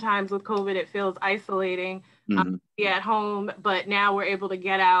 Sometimes with COVID, it feels isolating, be at home, but now we're able to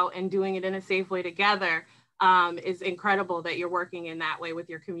get out and doing it in a safe way together. Is incredible that you're working in that way with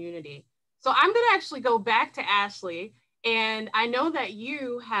your community. So I'm going to actually go back to Ashley, and I know that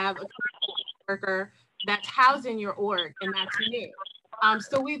you have a worker that's housed in your org, and that's new.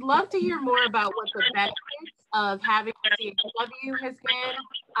 So we'd love to hear more about what the benefits of having a CHW has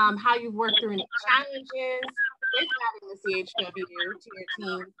been, how you've worked through any challenges with having the CHW to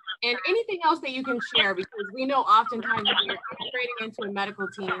your team, and anything else that you can share, because we know oftentimes when you're integrating into a medical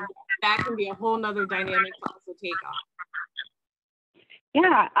team, that can be a whole nother dynamic to also take on.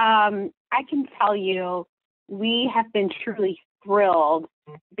 Yeah, I can tell you, we have been truly thrilled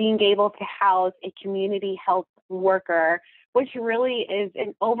being able to house a community health worker, which really is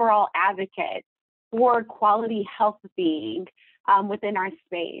an overall advocate for quality health being within our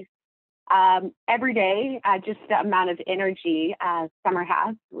space. Every day, just the amount of energy Summer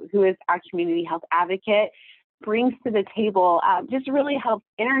has, who is our community health advocate, brings to the table just really helps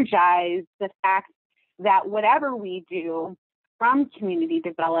energize the fact that whatever we do from community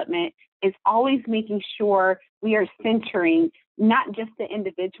development is always making sure we are centering not just the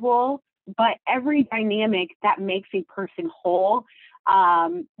individual, but every dynamic that makes a person whole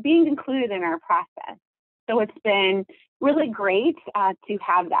being included in our process. So it's been really great to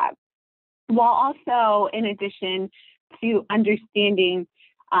have that. While also, in addition to understanding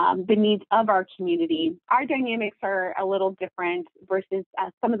the needs of our community, our dynamics are a little different versus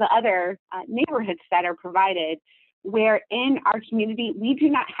some of the other neighborhoods that are provided, where in our community, we do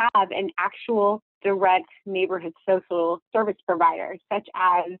not have an actual direct neighborhood social service provider, such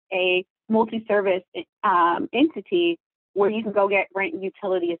as a multi-service entity where you can go get rent and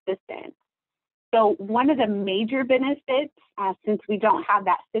utility assistance. So one of the major benefits, since we don't have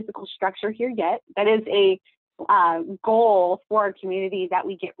that physical structure here yet, that is a goal for our community that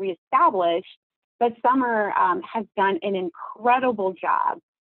we get reestablished, but Summer has done an incredible job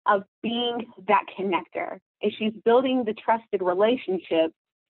of being that connector. If she's building the trusted relationship,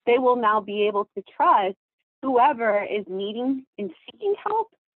 they will now be able to trust whoever is needing and seeking help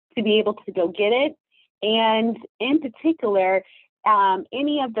to be able to go get it. And in particular,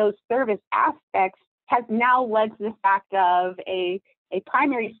 any of those service aspects has now led to the fact of a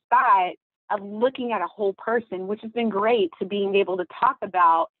primary spot of looking at a whole person, which has been great to being able to talk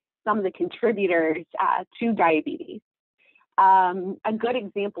about some of the contributors to diabetes. A good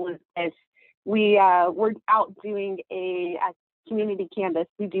example is this. We're out doing a community canvas,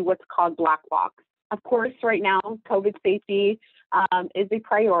 we do what's called Black Walks. Of course, right now, COVID safety is a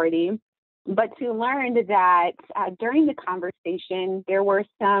priority, but to learn that during the conversation, there were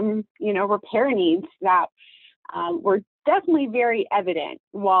some, repair needs that were definitely very evident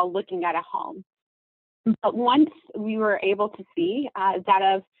while looking at a home. But once we were able to see that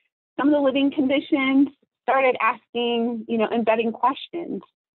of some of the living conditions, started asking, embedding questions,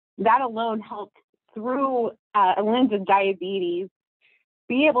 that alone helped through a lens of diabetes,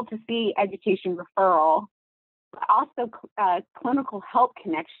 be able to see education referral, also clinical help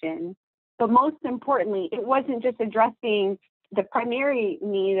connection. But most importantly, it wasn't just addressing the primary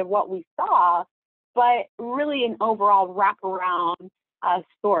need of what we saw, but really an overall wraparound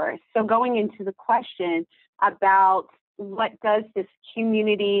source. So going into the question about what does this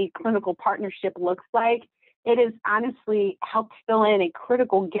community clinical partnership looks like, it has honestly helped fill in a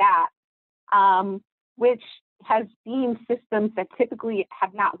critical gap, which has seen systems that typically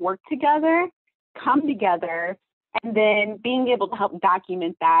have not worked together come together, and then being able to help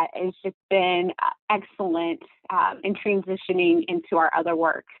document that has just been excellent in transitioning into our other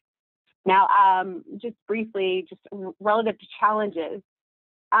work. Now, just briefly, just relative to challenges,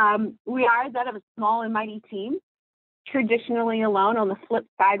 we are that of a small and mighty team, traditionally alone. On the flip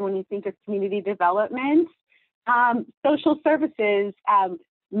side, when you think of community development, social services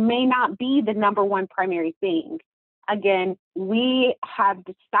may not be the number one primary thing. Again, we have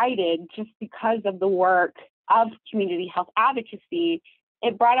decided, just because of the work of community health advocacy,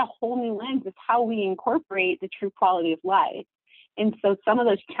 it brought a whole new lens of how we incorporate the true quality of life. And so some of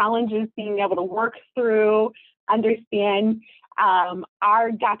those challenges, being able to work through, understand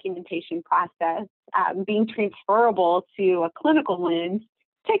our documentation process, being transferable to a clinical lens,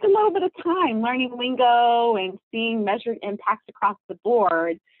 take a little bit of time learning lingo and seeing measured impacts across the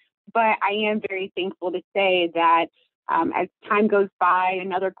board. But I am very thankful to say that as time goes by,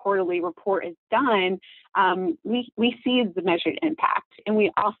 another quarterly report is done, we see the measured impact. And we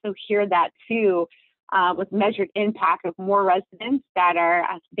also hear that too, with measured impact of more residents that are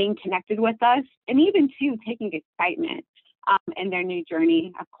being connected with us, and even too taking excitement in their new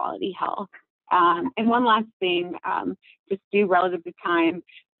journey of quality health. And one last thing, just due relative to time,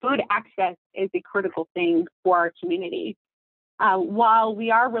 food access is a critical thing for our community. While we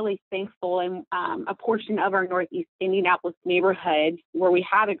are really thankful in a portion of our Northeast Indianapolis neighborhood where we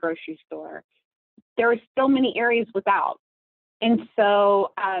have a grocery store, there are still many areas without. And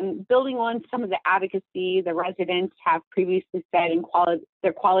so building on some of the advocacy the residents have previously said in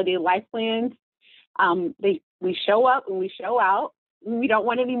their quality of life plans, we show up and we show out. We don't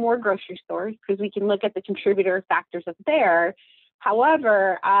want any more grocery stores because we can look at the contributor factors of there.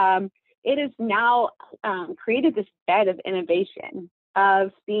 However, it has now created this bed of innovation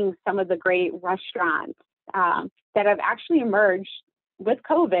of seeing some of the great restaurants that have actually emerged with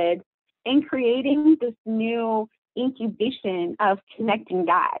COVID and creating this new incubation of connecting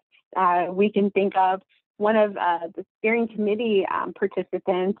dots. We can think of one of the steering committee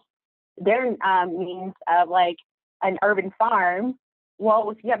participants, their means of like an urban farm.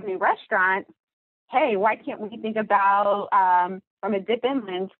 Well, if you have a new restaurant, hey, why can't we think about from a dip in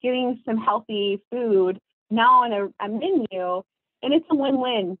lens, getting some healthy food now on a menu, and it's a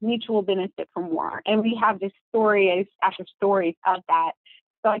win-win, mutual benefit for more. And we have this stories after stories of that.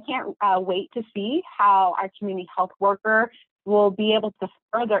 So I can't wait to see how our community health worker will be able to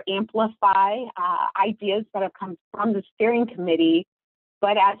further amplify ideas that have come from the steering committee.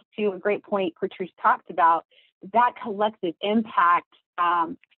 But as to a great point Patrice talked about, that collective impact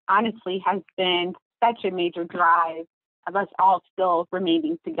honestly has been such a major drive of us all still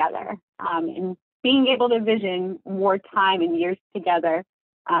remaining together and being able to vision more time and years together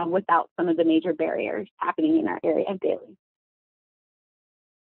without some of the major barriers happening in our area daily.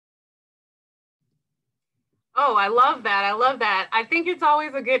 Oh, I love that. I love that. I think it's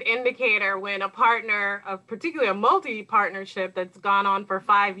always a good indicator when a partner, particularly a multi-partnership that's gone on for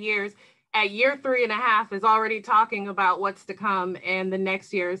 5 years, at year 3.5 is already talking about what's to come in the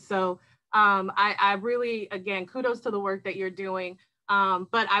next year. So I really, again, kudos to the work that you're doing.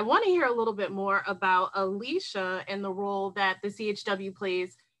 But I want to hear a little bit more about Alisha and the role that the CHW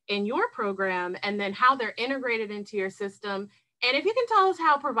plays in your program, and then how they're integrated into your system. And if you can tell us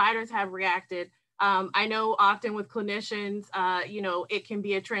how providers have reacted. I know often with clinicians, it can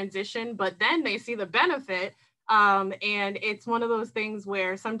be a transition, but then they see the benefit. And it's one of those things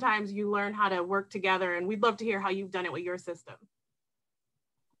where sometimes you learn how to work together, and we'd love to hear how you've done it with your system.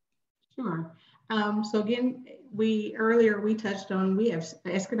 Sure. So again, earlier we touched on,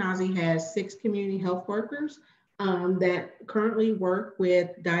 Eskenazi has 6 community health workers. that currently work with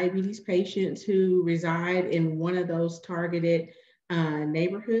diabetes patients who reside in one of those targeted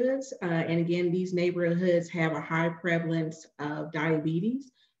neighborhoods. And again, these neighborhoods have a high prevalence of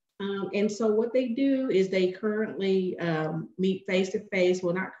diabetes. And so what they do is they currently meet face-to-face,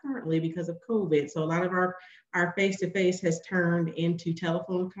 well, not currently because of COVID. So a lot of our face-to-face has turned into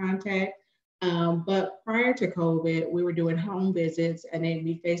telephone contact. But prior to COVID, we were doing home visits and they'd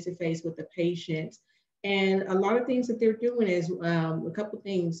be face-to-face with the patients. And a lot of things that they're doing is a couple of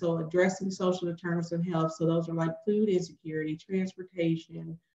things. So addressing social determinants of health. So those are like food insecurity,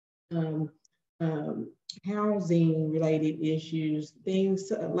 transportation, housing related issues,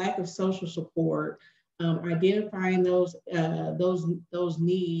 things, lack of social support, identifying those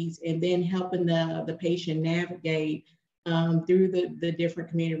needs, and then helping the patient navigate through the different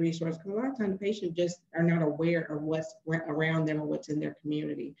community resources. Because a lot of times the patient just are not aware of what's around them or what's in their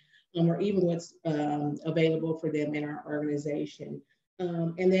community. Or even what's available for them in our organization.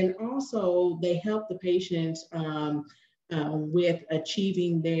 And then also they help the patients with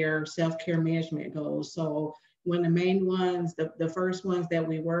achieving their self-care management goals. So one of the main ones, the first ones that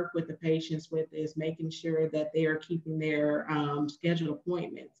we work with the patients with is making sure that they are keeping their scheduled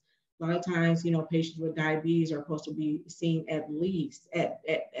appointments. A lot of times, you know, patients with diabetes are supposed to be seen at least at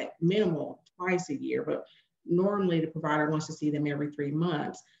minimal twice a year, but normally the provider wants to see them every 3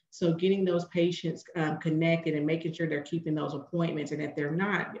 months. So getting those patients connected and making sure they're keeping those appointments, and if they're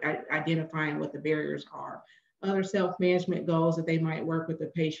not, identifying what the barriers are. Other self-management goals that they might work with the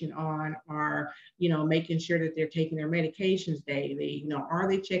patient on are, you know, making sure that they're taking their medications daily. You know, are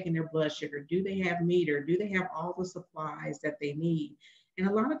they checking their blood sugar? Do they have meter? Do they have all the supplies that they need? And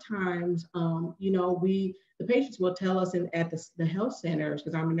a lot of times, you know, the patients will tell us at the health centers,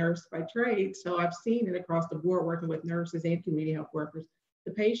 because I'm a nurse by trade, so I've seen it across the board working with nurses and community health workers.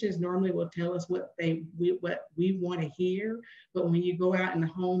 The patients normally will tell us what we want to hear, but when you go out in the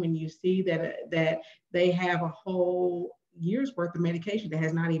home and you see that they have a whole year's worth of medication that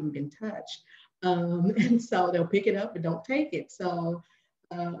has not even been touched, and so they'll pick it up and don't take it. So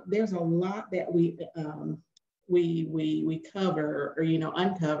there's a lot that we cover or, you know,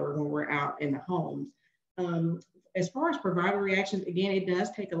 uncover when we're out in the homes. As far as provider reactions, again, it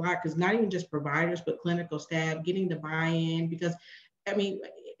does take a lot, because not even just providers, but clinical staff getting the buy-in, because I mean,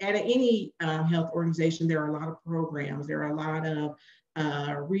 at any health organization, there are a lot of programs, there are a lot of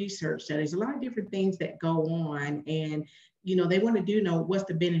research studies, a lot of different things that go on. And, you know, they want to know what's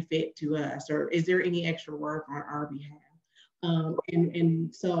the benefit to us, or is there any extra work on our behalf?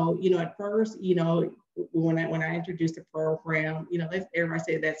 And so, you know, at first, you know, when I introduced the program, you know, everybody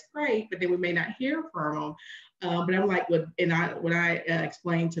said that's great, but then we may not hear from them. But I'm like, when I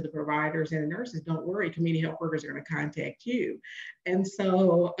explain to the providers and the nurses, don't worry, community health workers are going to contact you. And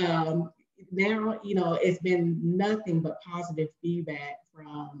so now, you know, it's been nothing but positive feedback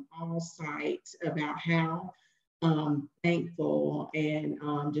from all sites about how thankful and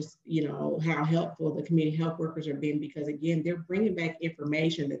just, you know, how helpful the community health workers are being, because again, they're bringing back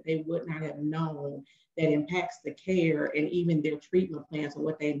information that they would not have known that impacts the care and even their treatment plans and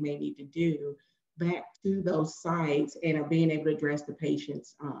what they may need to do back to those sites, and are being able to address the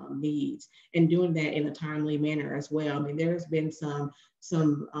patient's needs and doing that in a timely manner as well. I mean, there's been some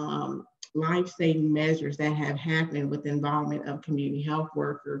life-saving measures that have happened with the involvement of community health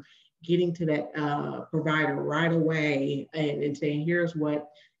worker, getting to that provider right away and saying, here's what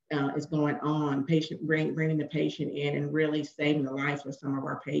is going on, bringing the patient in and really saving the lives of some of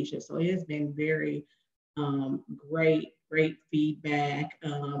our patients. So it has been very great feedback.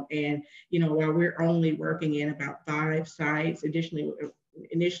 And, you know, while we're only working in about 5 sites, initially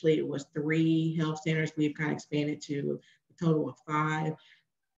it was 3 health centers, we've kind of expanded to a total of 5.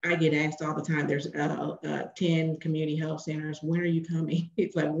 I get asked all the time, there's 10 community health centers, when are you coming?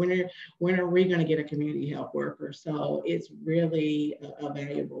 It's like, when are we going to get a community health worker? So it's really a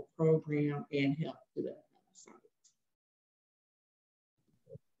valuable program and help to the sites.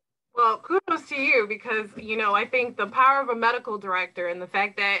 Well, kudos to you, because, you know, I think the power of a medical director and the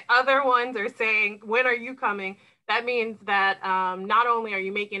fact that other ones are saying, when are you coming? That means that not only are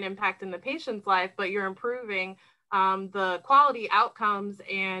you making an impact in the patient's life, but you're improving the quality outcomes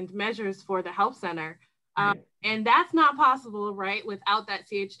and measures for the health center. And that's not possible, right, without that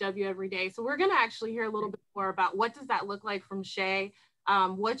CHW every day. So we're going to actually hear a little bit more about what does that look like from Shay,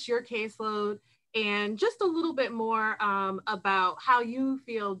 what's your caseload, and just a little bit more about how you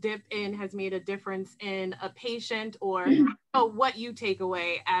feel Dip In has made a difference in a patient, or what you take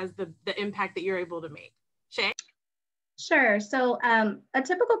away as the impact that you're able to make. Shay? Sure. So a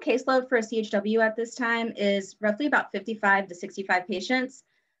typical caseload for a CHW at this time is roughly about 55 to 65 patients.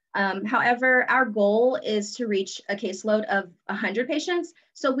 However, our goal is to reach a caseload of 100 patients.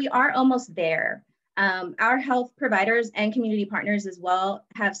 So we are almost there. Our health providers and community partners as well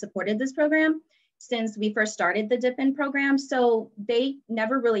have supported this program since we first started the DIPN program. So they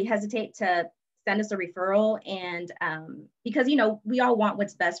never really hesitate to send us a referral, and because, you know, we all want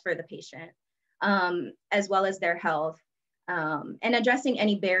what's best for the patient, as well as their health, and addressing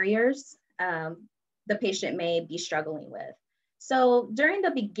any barriers the patient may be struggling with. So during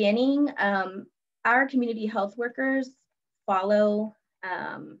the beginning, our community health workers follow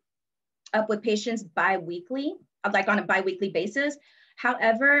up with patients bi-weekly, like on a bi-weekly basis.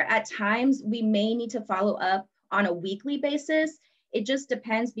 However, at times we may need to follow up on a weekly basis. It just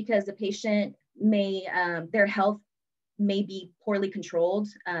depends because the patient may, their health may be poorly controlled,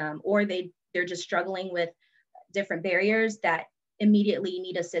 or they're just struggling with different barriers that immediately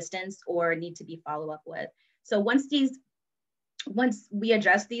need assistance or need to be followed up with. So once we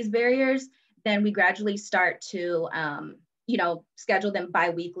address these barriers, then we gradually start to, you know, schedule them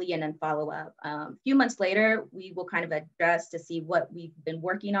bi-weekly and then follow up. A few months later, we will kind of address to see what we've been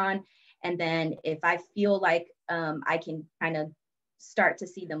working on. And then if I feel like I can kind of start to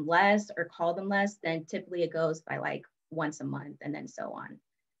see them less or call them less, then typically it goes by like once a month and then so on.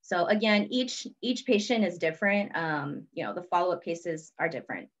 So again, each patient is different. You know, the follow-up cases are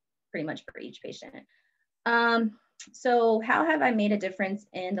different pretty much for each patient. So how have I made a difference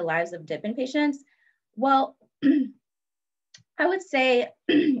in the lives of DIPN patients? Well, I would say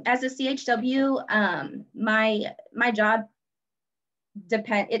as a CHW, my job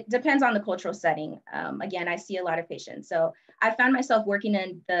depends on the cultural setting. Again, I see a lot of patients. So I found myself working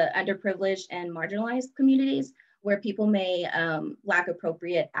in the underprivileged and marginalized communities where people may lack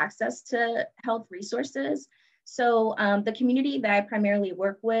appropriate access to health resources. So the community that I primarily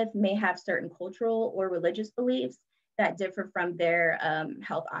work with may have certain cultural or religious beliefs that differ from their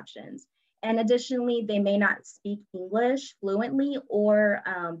health options. And additionally, they may not speak English fluently, or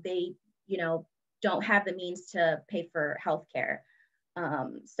they, you know, don't have the means to pay for healthcare.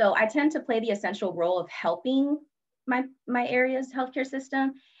 So I tend to play the essential role of helping my area's healthcare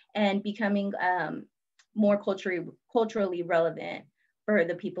system and becoming more culturally relevant for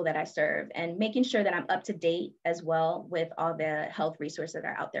the people that I serve, and making sure that I'm up to date as well with all the health resources that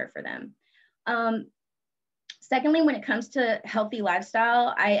are out there for them. Secondly, when it comes to healthy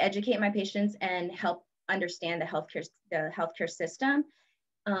lifestyle, I educate my patients and help understand the healthcare system.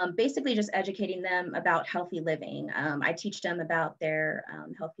 Basically just educating them about healthy living. I teach them about their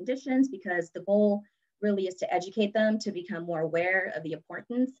health conditions because the goal really is to educate them to become more aware of the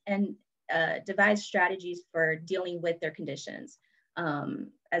importance and devise strategies for dealing with their conditions,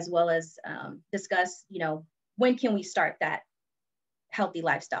 as well as discuss, you know, when can we start that healthy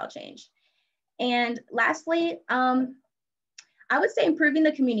lifestyle change. And lastly, I would say improving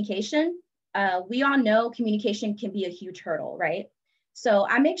the communication. We all know communication can be a huge hurdle, right? So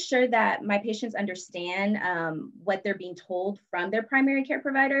I make sure that my patients understand what they're being told from their primary care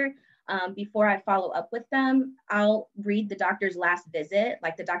provider. Before I follow up with them, I'll read the doctor's last visit,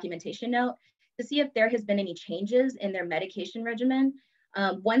 like the documentation note, to see if there has been any changes in their medication regimen.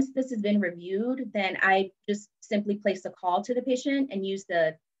 Once this has been reviewed, then I just simply place a call to the patient and use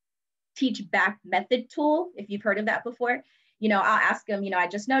the teach back method tool, if you've heard of that before. You know, I'll ask them, you know, I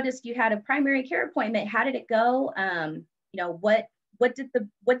just noticed you had a primary care appointment. How did it go? You know, what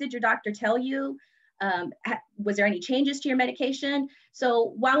did your doctor tell you? Was there any changes to your medication?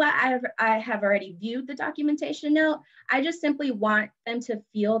 So while I have already viewed the documentation note, I just simply want them to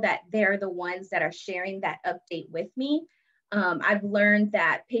feel that they're the ones that are sharing that update with me. I've learned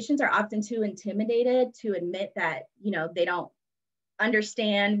that patients are often too intimidated to admit that, you know, they don't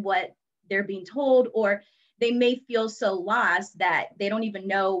understand what they're being told, or they may feel so lost that they don't even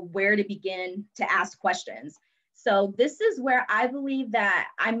know where to begin to ask questions. So this is where I believe that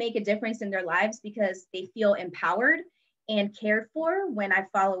I make a difference in their lives, because they feel empowered and cared for when I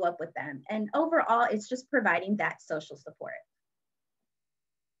follow up with them. And overall, it's just providing that social support.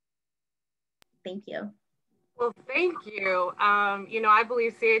 Thank you. Well, thank you. You know, I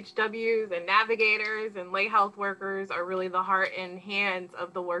believe CHWs and navigators and lay health workers are really the heart and hands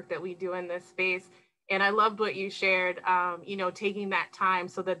of the work that we do in this space. And I loved what you shared, you know, taking that time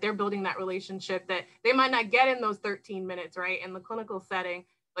so that they're building that relationship that they might not get in those 13 minutes, right, in the clinical setting,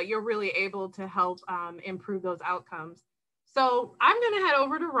 but you're really able to help improve those outcomes. So I'm going to head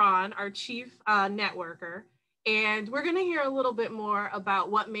over to Ron, our chief networker. And we're going to hear a little bit more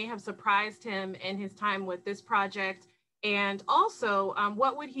about what may have surprised him in his time with this project, and also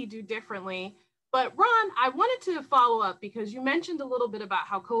what would he do differently. But Ron, I wanted to follow up because you mentioned a little bit about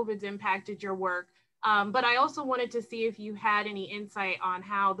how COVID's impacted your work. But I also wanted to see if you had any insight on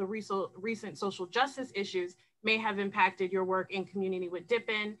how the recent social justice issues may have impacted your work in community with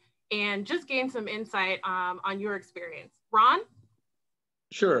DIPN, and just gain some insight on your experience. Ron?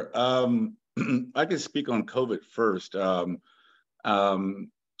 Sure. I can speak on COVID first.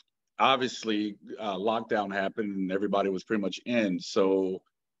 Obviously, lockdown happened and everybody was pretty much in. So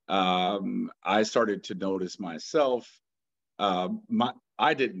I started to notice myself. I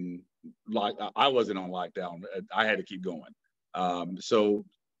wasn't on lockdown. I had to keep going. So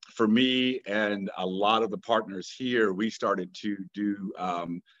for me and a lot of the partners here, we started to do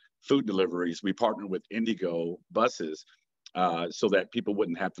food deliveries. We partnered with Indigo buses so that people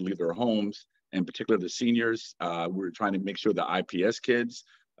wouldn't have to leave their homes, in particular the seniors. We were trying to make sure the IPS kids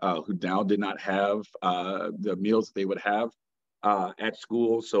who now did not have the meals that they would have at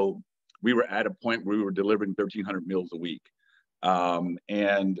school. So we were at a point where we were delivering 1,300 meals a week.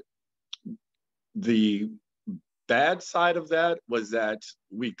 And the bad side of that was that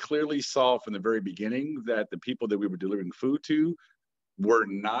we clearly saw from the very beginning that the people that we were delivering food to were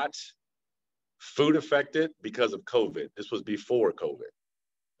not food affected because of COVID. This was before COVID.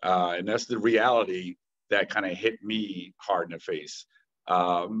 And that's the reality that kind of hit me hard in the face.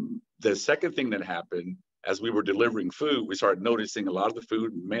 The second thing that happened, as we were delivering food, we started noticing a lot of the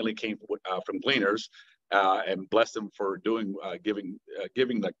food mainly came from gleaners, and bless them for doing giving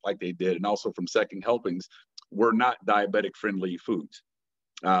like they did, and also from second helpings, were not diabetic friendly foods.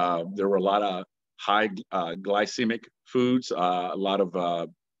 There were a lot of high glycemic foods, a lot of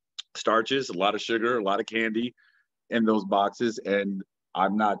starches, a lot of sugar, a lot of candy in those boxes. And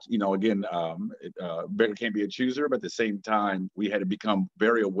I'm not, again, better can't be a chooser, but at the same time, we had to become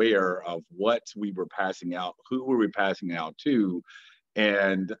very aware of what we were passing out, who were we passing out to,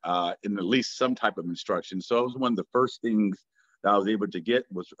 and in at least some type of instruction. So it was one of the first things that I was able to get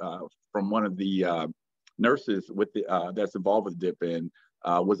was from one of the nurses with the that's involved with DIPN,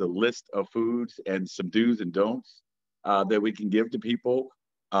 was a list of foods and some do's and don'ts that we can give to people.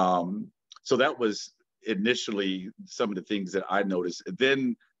 So that was initially some of the things that I noticed.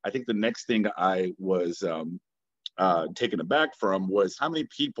 Then I think the next thing I was taken aback from was how many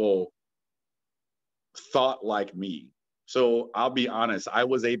people thought like me. So I'll be honest, I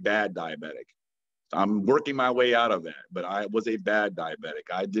was a bad diabetic. I'm working my way out of that, but I was a bad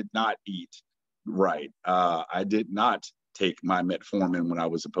diabetic. I did not eat right. I did not take my metformin when I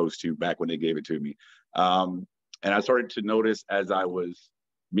was supposed to back when they gave it to me. And I started to notice as I was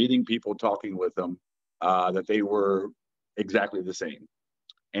meeting people, talking with them, that they were exactly the same.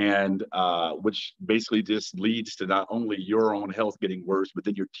 And which basically just leads to not only your own health getting worse, but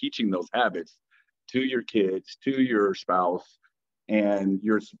then you're teaching those habits to your kids, to your spouse, and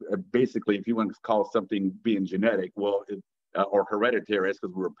you're basically, if you want to call something being genetic, well, or hereditary, it's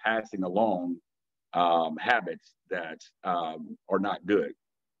because we're passing along habits that are not good.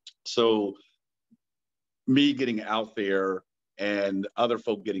 So me getting out there and other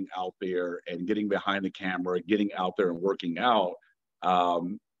folk getting out there and getting behind the camera, getting out there and working out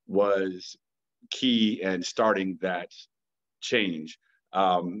was key in starting that change.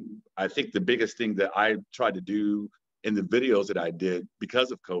 I think the biggest thing that I tried to do in the videos that I did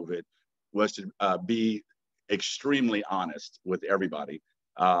because of COVID was to be extremely honest with everybody.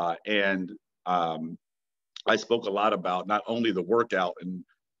 And I spoke a lot about not only the workout and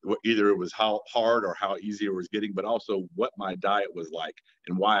either it was how hard or how easy it was getting, but also what my diet was like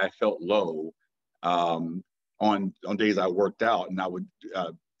and why I felt low on days I worked out. And I would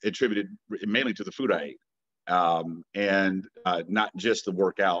attribute it mainly to the food I ate. And not just the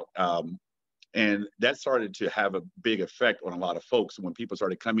workout. And that started to have a big effect on a lot of folks when people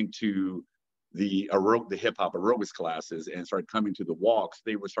started coming to the hip hop aerobics classes and started coming to the walks.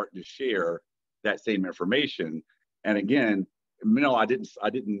 They were starting to share that same information. And again, no,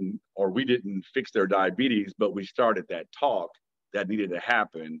 we didn't fix their diabetes, but we started that talk that needed to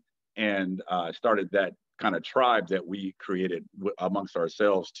happen and started that kind of tribe that we created amongst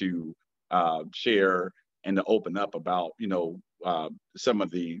ourselves to share and to open up about, some of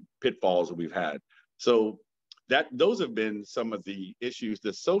the pitfalls that we've had. So those have been some of the issues,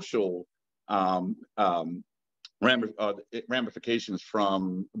 the social ramifications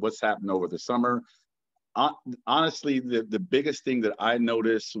from what's happened over the summer. Honestly, the biggest thing that I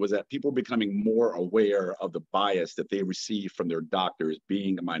noticed was that people becoming more aware of the bias that they receive from their doctors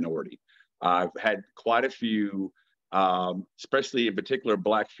being a minority. I've had quite a few, especially in particular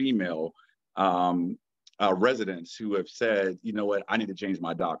Black female residents who have said, you know what, I need to change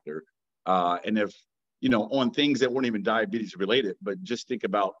my doctor. And if, on things that weren't even diabetes related, but just think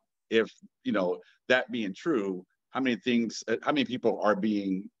about if, that being true, how many people are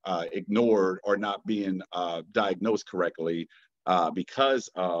being ignored or not being diagnosed correctly because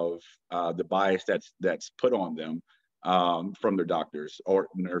of the bias that's put on them from their doctors or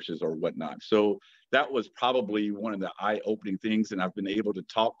nurses or whatnot. So that was probably one of the eye-opening things. And I've been able to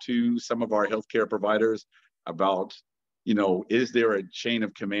talk to some of our healthcare providers about, you know, is there a chain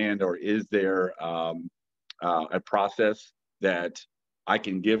of command, or is there a process that I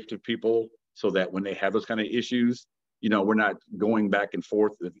can give to people so that when they have those kind of issues, you know, we're not going back and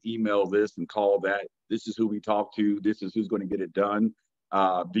forth with email this and call that. This is who we talk to. This is who's going to get it done.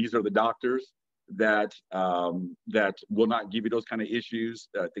 These are the doctors that that will not give you those kind of issues,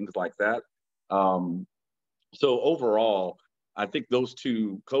 things like that. So overall, I think those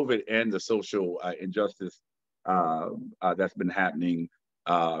two, COVID and the social injustice that's been happening,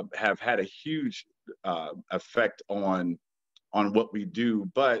 have had a huge effect on what we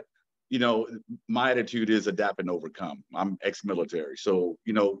do. But you know, my attitude is adapt and overcome. I'm ex-military, so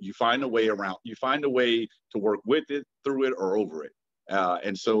you know, you find a way around. You find a way to work with it, through it, or over it.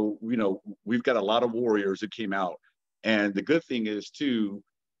 And so, you know, we've got a lot of warriors that came out. And the good thing is too,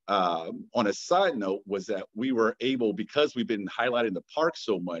 on a side note, was that we were able, because we've been highlighting the park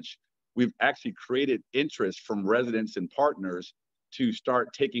so much, we've actually created interest from residents and partners to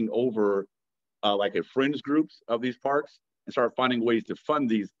start taking over like a fringe groups of these parks and start finding ways to fund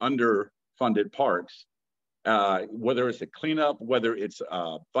these underfunded parks, whether it's a cleanup, whether it's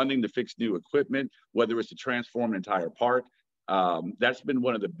funding to fix new equipment, whether it's to transform an entire park. That's been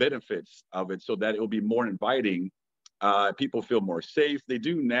one of the benefits of it, so that it will be more inviting. People feel more safe. They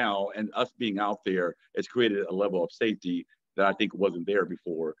do now, and us being out there has created a level of safety that I think wasn't there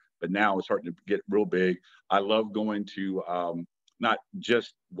before, but now it's starting to get real big. I love going to not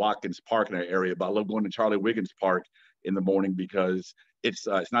just Watkins Park in our area, but I love going to Charlie Wiggins Park in the morning, because it's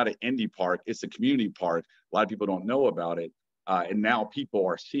not an indie park, it's a community park. A lot of people don't know about it, and now people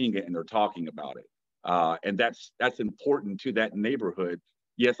are seeing it and they're talking about it. And that's important to that neighborhood.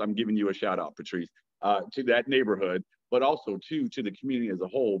 Yes, I'm giving you a shout out, Patrice, to that neighborhood, but also to the community as a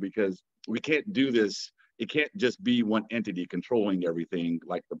whole, because we can't do this. It can't just be one entity controlling everything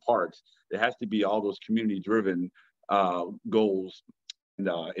like the parks. It has to be all those community driven goals and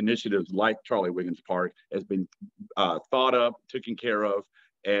initiatives like Charlie Wiggins Park has been thought up, taken care of,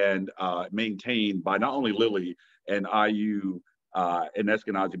 and maintained by not only Lilly and IU and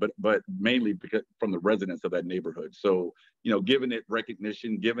Eskenazi, but mainly because from the residents of that neighborhood. So, you know, giving it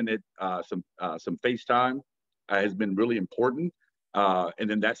recognition, giving it some face time has been really important. And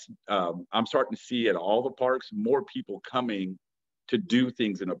then that's, I'm starting to see at all the parks, more people coming to do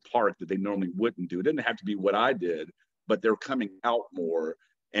things in a park that they normally wouldn't do. It didn't have to be what I did, but they're coming out more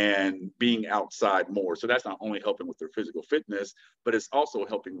and being outside more. So that's not only helping with their physical fitness, but it's also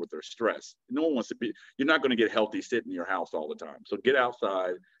helping with their stress. No one wants to be, you're not going to get healthy sitting in your house all the time. So get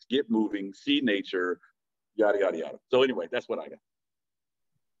outside, get moving, see nature, yada, yada, yada. So anyway, that's what I got.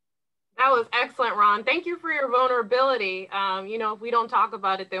 That was excellent, Ron. Thank you for your vulnerability. You know, if we don't talk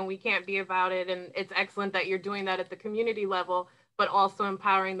about it, then we can't be about it. And it's excellent that you're doing that at the community level, but also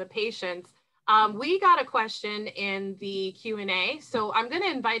empowering the patients. We got a question in the Q&A, so I'm going to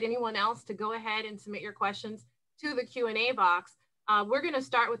invite anyone else to go ahead and submit your questions to the Q&A box. We're going to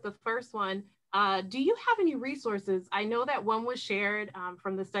start with the first one. Do you have any resources? I know that one was shared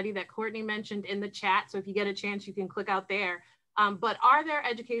from the study that Courtney mentioned in the chat, so if you get a chance, you can click out there. But are there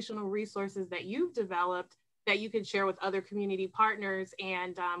educational resources that you've developed that you can share with other community partners,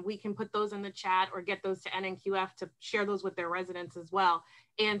 and we can put those in the chat or get those to NMQF to share those with their residents as well?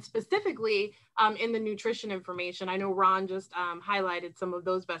 And specifically in the nutrition information, I know Ron just highlighted some of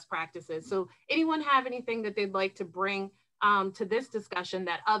those best practices. So anyone have anything that they'd like to bring to this discussion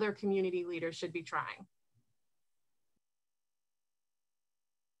that other community leaders should be trying?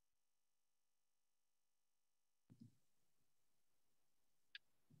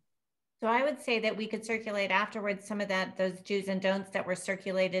 So I would say that we could circulate afterwards some of those do's and don'ts that were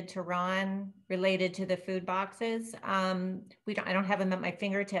circulated to Ron related to the food boxes. I don't have them at my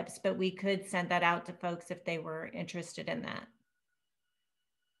fingertips, but we could send that out to folks if they were interested in that.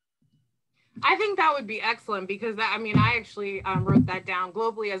 I think that would be excellent, because I mean, I actually wrote that down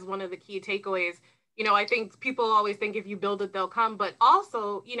globally as one of the key takeaways. You know, I think people always think if you build it, they'll come, but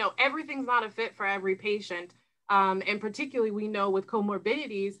also, you know, everything's not a fit for every patient. And particularly, we know with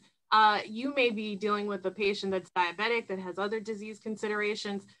comorbidities, you may be dealing with a patient that's diabetic, that has other disease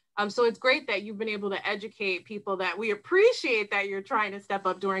considerations. So it's great that you've been able to educate people that we appreciate that you're trying to step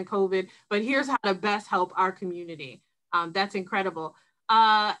up during COVID, but here's how to best help our community. That's incredible.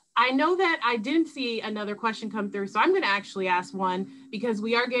 I know that I didn't see another question come through, so I'm going to actually ask one, because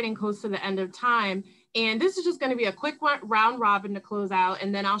we are getting close to the end of time. And this is just going to be a quick round robin to close out,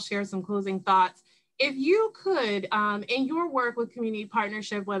 and then I'll share some closing thoughts. If you could, in your work with community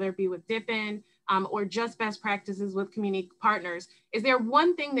partnership, whether it be with DIPN or just best practices with community partners, is there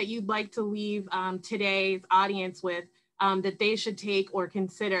one thing that you'd like to leave today's audience with that they should take or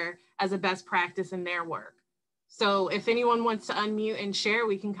consider as a best practice in their work? So if anyone wants to unmute and share,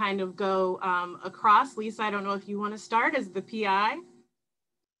 we can kind of go across. Lisa, I don't know if you want to start as the PI.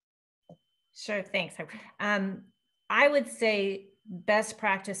 Sure, thanks. I would say best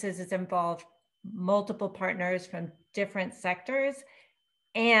practices is involved multiple partners from different sectors,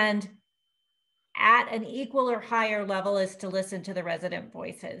 and at an equal or higher level is to listen to the resident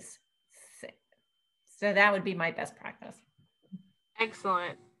voices. So that would be my best practice.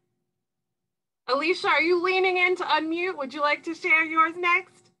 Excellent. Alisha, are you leaning in to unmute? Would you like to share yours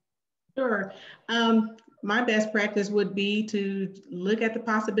next? Sure. My best practice would be to look at the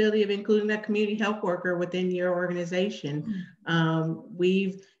possibility of including a community health worker within your organization.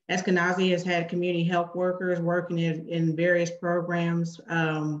 Eskenazi has had community health workers working in various programs.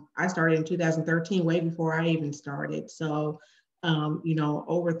 I started in 2013, way before I even started. So,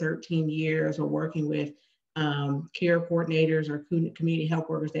 over 13 years of working with care coordinators or community health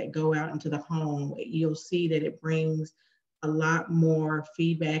workers that go out into the home. You'll see that it brings a lot more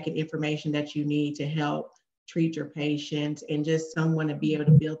feedback and information that you need to help treat your patients, and just someone to be able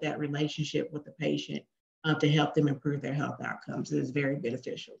to build that relationship with the patient to help them improve their health outcomes. It is very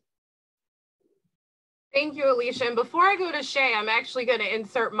beneficial. Thank you, Alisha. And before I go to Shay, I'm actually going to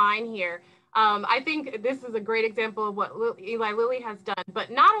insert mine here. I think this is a great example of what Eli Lilly has done,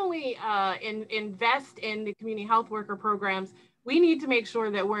 but not only invest in the community health worker programs, we need to make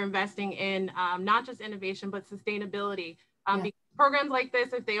sure that we're investing in not just innovation, but sustainability. Because programs like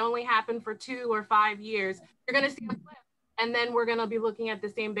this, if they only happen for 2 or 5 years, you're going to see a flip. And then we're going to be looking at the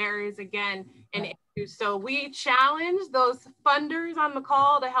same barriers again and issues. So we challenge those funders on the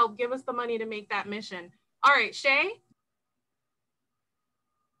call to help give us the money to make that mission. All right, Shay.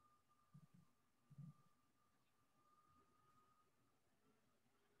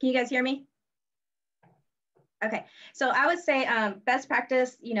 Can you guys hear me? Okay, so I would say best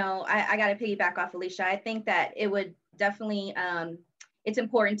practice, I got to piggyback off Alisha. I think that it would definitely, it's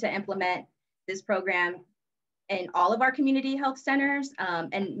important to implement this program in all of our community health centers,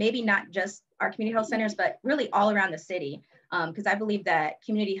 and maybe not just our community health centers, but really all around the city, because I believe that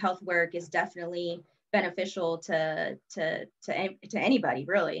community health work is definitely beneficial to anybody,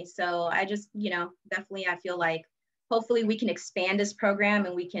 really. So I just, definitely I feel like hopefully we can expand this program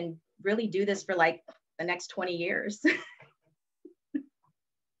and we can really do this for like the next 20 years.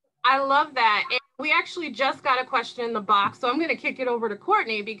 I love that. And we actually just got a question in the box, so I'm going to kick it over to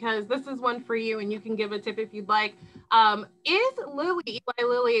Courtney because this is one for you and you can give a tip if you'd like. Is Eli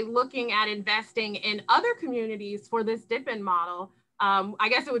Lilly looking at investing in other communities for this DIPN model? I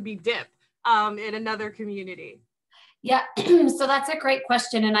guess it would be DIP in another community. Yeah, so that's a great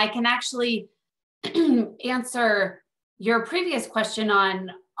question. And I can actually answer your previous question on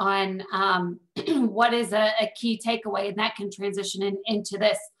what is a key takeaway, and that can transition into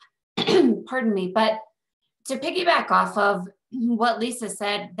this. Pardon me, but to piggyback off of what Lisa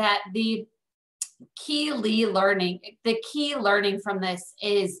said, that the key learning from this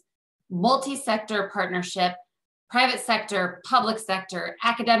is multi-sector partnership, private sector, public sector,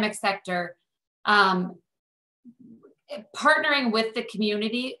 academic sector, partnering with the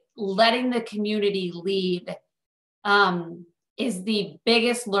community, letting the community lead is the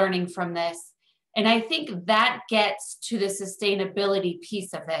biggest learning from this. And I think that gets to the sustainability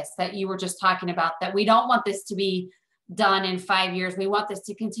piece of this that you were just talking about, that we don't want this to be done in 5 years. We want this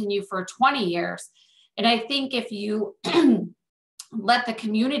to continue for 20 years. And I think if you let the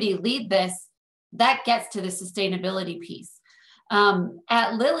community lead this, that gets to the sustainability piece.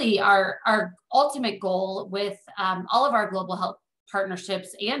 At Lilly, our ultimate goal with all of our global health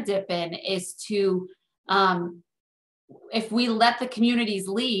partnerships and DIPN is to, if we let the communities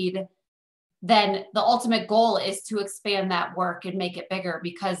lead, then the ultimate goal is to expand that work and make it bigger,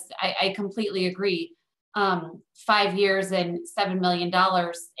 because I completely agree. 5 years and $7 million,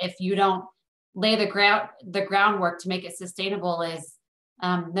 if you don't lay the groundwork to make it sustainable, is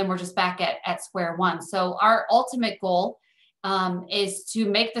then we're just back at square one. So our ultimate goal is to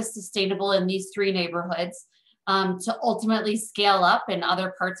make this sustainable in these 3 neighborhoods, to ultimately scale up in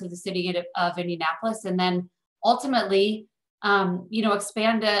other parts of the city of Indianapolis, and then ultimately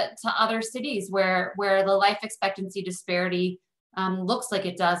expand to other cities where the life expectancy disparity looks like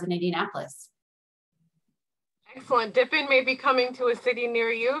it does in Indianapolis. Excellent. DIPN may be coming to a city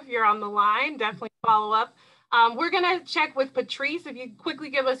near you if you're on the line. Definitely follow up. We're gonna check with Patrice. If you quickly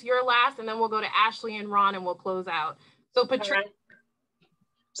give us your last, and then we'll go to Ashley and Ron and we'll close out. So Patrice. Right.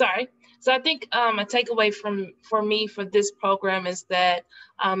 Sorry. So I think a takeaway for me for this program is that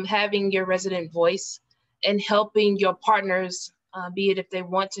having your resident voice and helping your partners, be it if they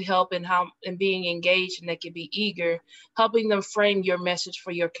want to help and being engaged and they can be eager, helping them frame your message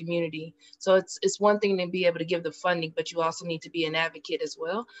for your community. So it's one thing to be able to give the funding, but you also need to be an advocate as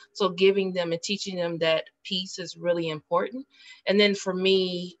well. So giving them and teaching them that piece is really important. And then for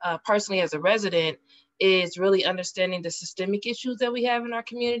me personally as a resident, is really understanding the systemic issues that we have in our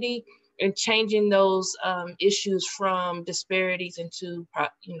community and changing those issues from disparities into,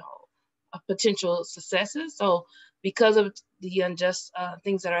 potential successes. So because of the unjust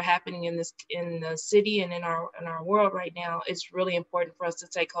things that are happening in the city and in our world right now, it's really important for us to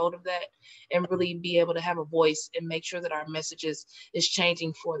take hold of that and really be able to have a voice and make sure that our messages is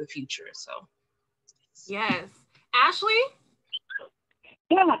changing for the future. So. Yes. Ashley?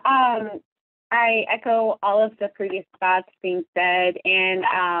 Yeah, I echo all of the previous thoughts being said, and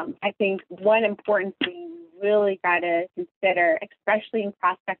I think one important thing we really got to consider, especially in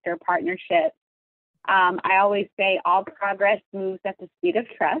cross-sector partnerships, I always say all progress moves at the speed of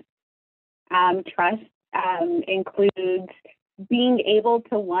trust. Trust includes being able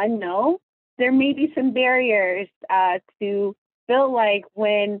to, know there may be some barriers to feel like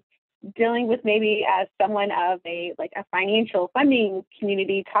when dealing with maybe someone of a financial funding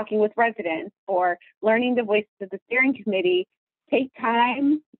community, talking with residents or learning the voices of the steering committee, take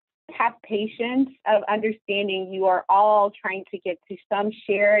time, have patience of understanding you are all trying to get to some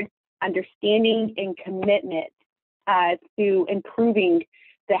shared understanding and commitment to improving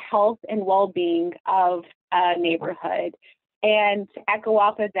the health and well-being of a neighborhood. And to echo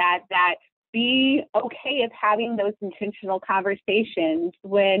off of that be okay of having those intentional conversations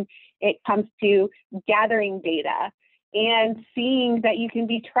when it comes to gathering data and seeing that you can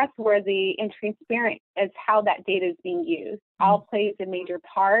be trustworthy and transparent as how that data is being used. All plays a major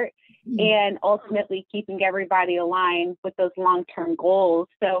part and ultimately keeping everybody aligned with those long-term goals.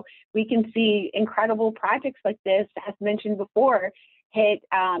 So we can see incredible projects like this, as mentioned before, hit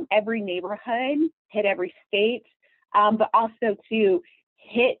every neighborhood, hit every state, but also to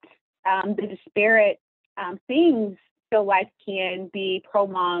hit the disparate things so life can be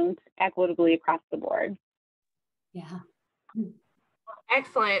prolonged equitably across the board. Yeah.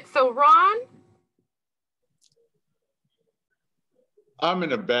 Excellent. So Ron? I'm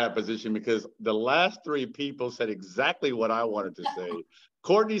in a bad position because the last three people said exactly what I wanted to say.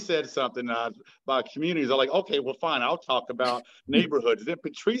 Courtney said something about communities. I'm like, okay, well, fine, I'll talk about neighborhoods. Then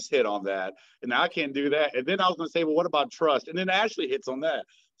Patrice hit on that, and I can't do that. And then I was going to say, well, what about trust? And then Ashley hits on that.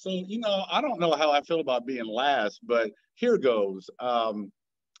 So, I don't know how I feel about being last, but here goes.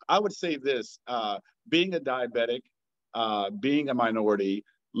 I would say this, being a diabetic, being a minority,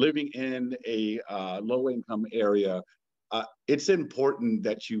 living in a low-income area, it's important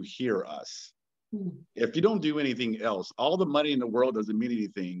that you hear us. If you don't do anything else, all the money in the world doesn't mean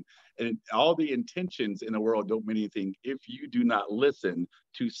anything, and all the intentions in the world don't mean anything if you do not listen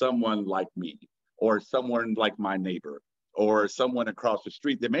to someone like me, or someone like my neighbor, or someone across the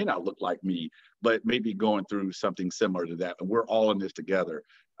street that may not look like me, but maybe going through something similar to that. And we're all in this together.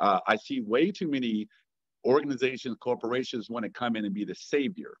 I see way too many organizations, corporations want to come in and be the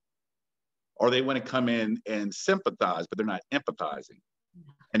savior, or they want to come in and sympathize, but they're not empathizing.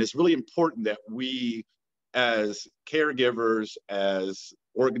 And it's really important that we, as caregivers, as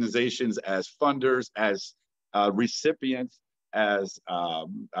organizations, as funders, as recipients, as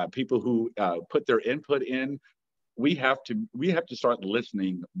people who put their input in, we have to start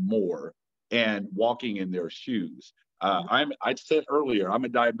listening more and walking in their shoes. I said earlier, I'm a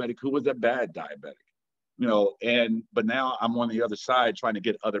diabetic who was a bad diabetic, but now I'm on the other side trying to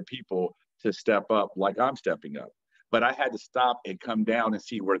get other people to step up like I'm stepping up. But I had to stop and come down and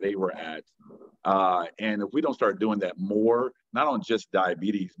see where they were at. And if we don't start doing that more, not on just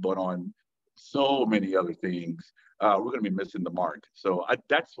diabetes, but on so many other things, we're going to be missing the mark. So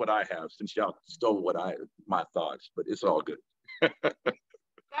that's what I have, since y'all stole my thoughts, but it's all good.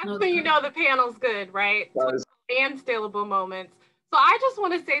 That's when you know the panel's good, right? Unstealable moments. So I just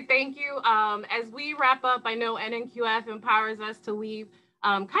want to say thank you. As we wrap up, I know NMQF empowers us to leave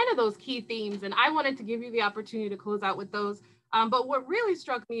kind of those key themes, and I wanted to give you the opportunity to close out with those. But what really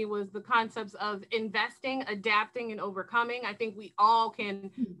struck me was the concepts of investing, adapting, and overcoming. I think we all can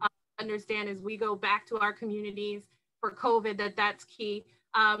understand as we go back to our communities for COVID that's key.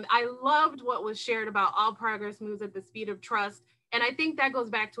 I loved what was shared about all progress moves at the speed of trust. And I think that goes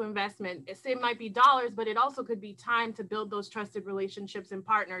back to investment. It might be dollars, but it also could be time to build those trusted relationships and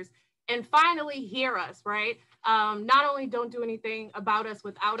partners. And finally, hear us, right? Not only don't do anything about us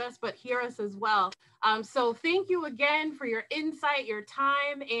without us, but hear us as well. So thank you again for your insight, your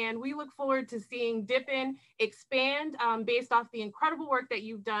time, and we look forward to seeing DIPN expand based off the incredible work that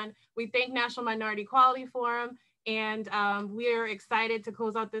you've done. We thank National Minority Equality Forum, and we're excited to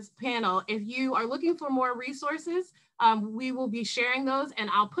close out this panel. If you are looking for more resources, we will be sharing those, and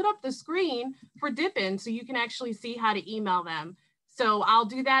I'll put up the screen for DIPN so you can actually see how to email them. So I'll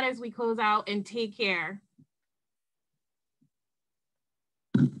do that as we close out, and take care.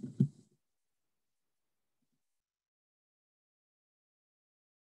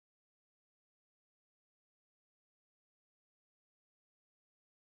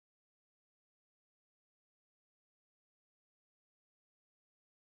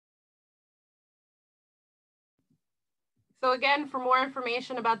 So again, for more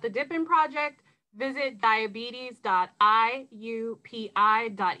information about the DIPN project, visit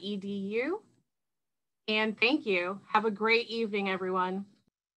diabetes.iupi.edu. And thank you. Have a great evening, everyone.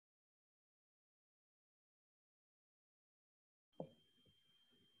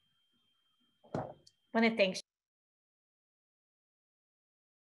 I want to thank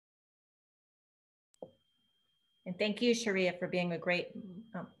and thank you, Shyrea, for being a great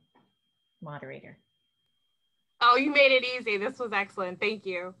moderator. Oh, you made it easy. This was excellent. Thank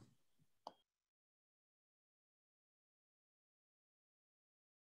you.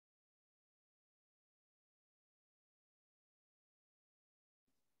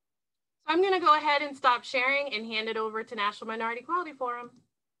 So I'm going to go ahead and stop sharing and hand it over to National Minority Equality Forum.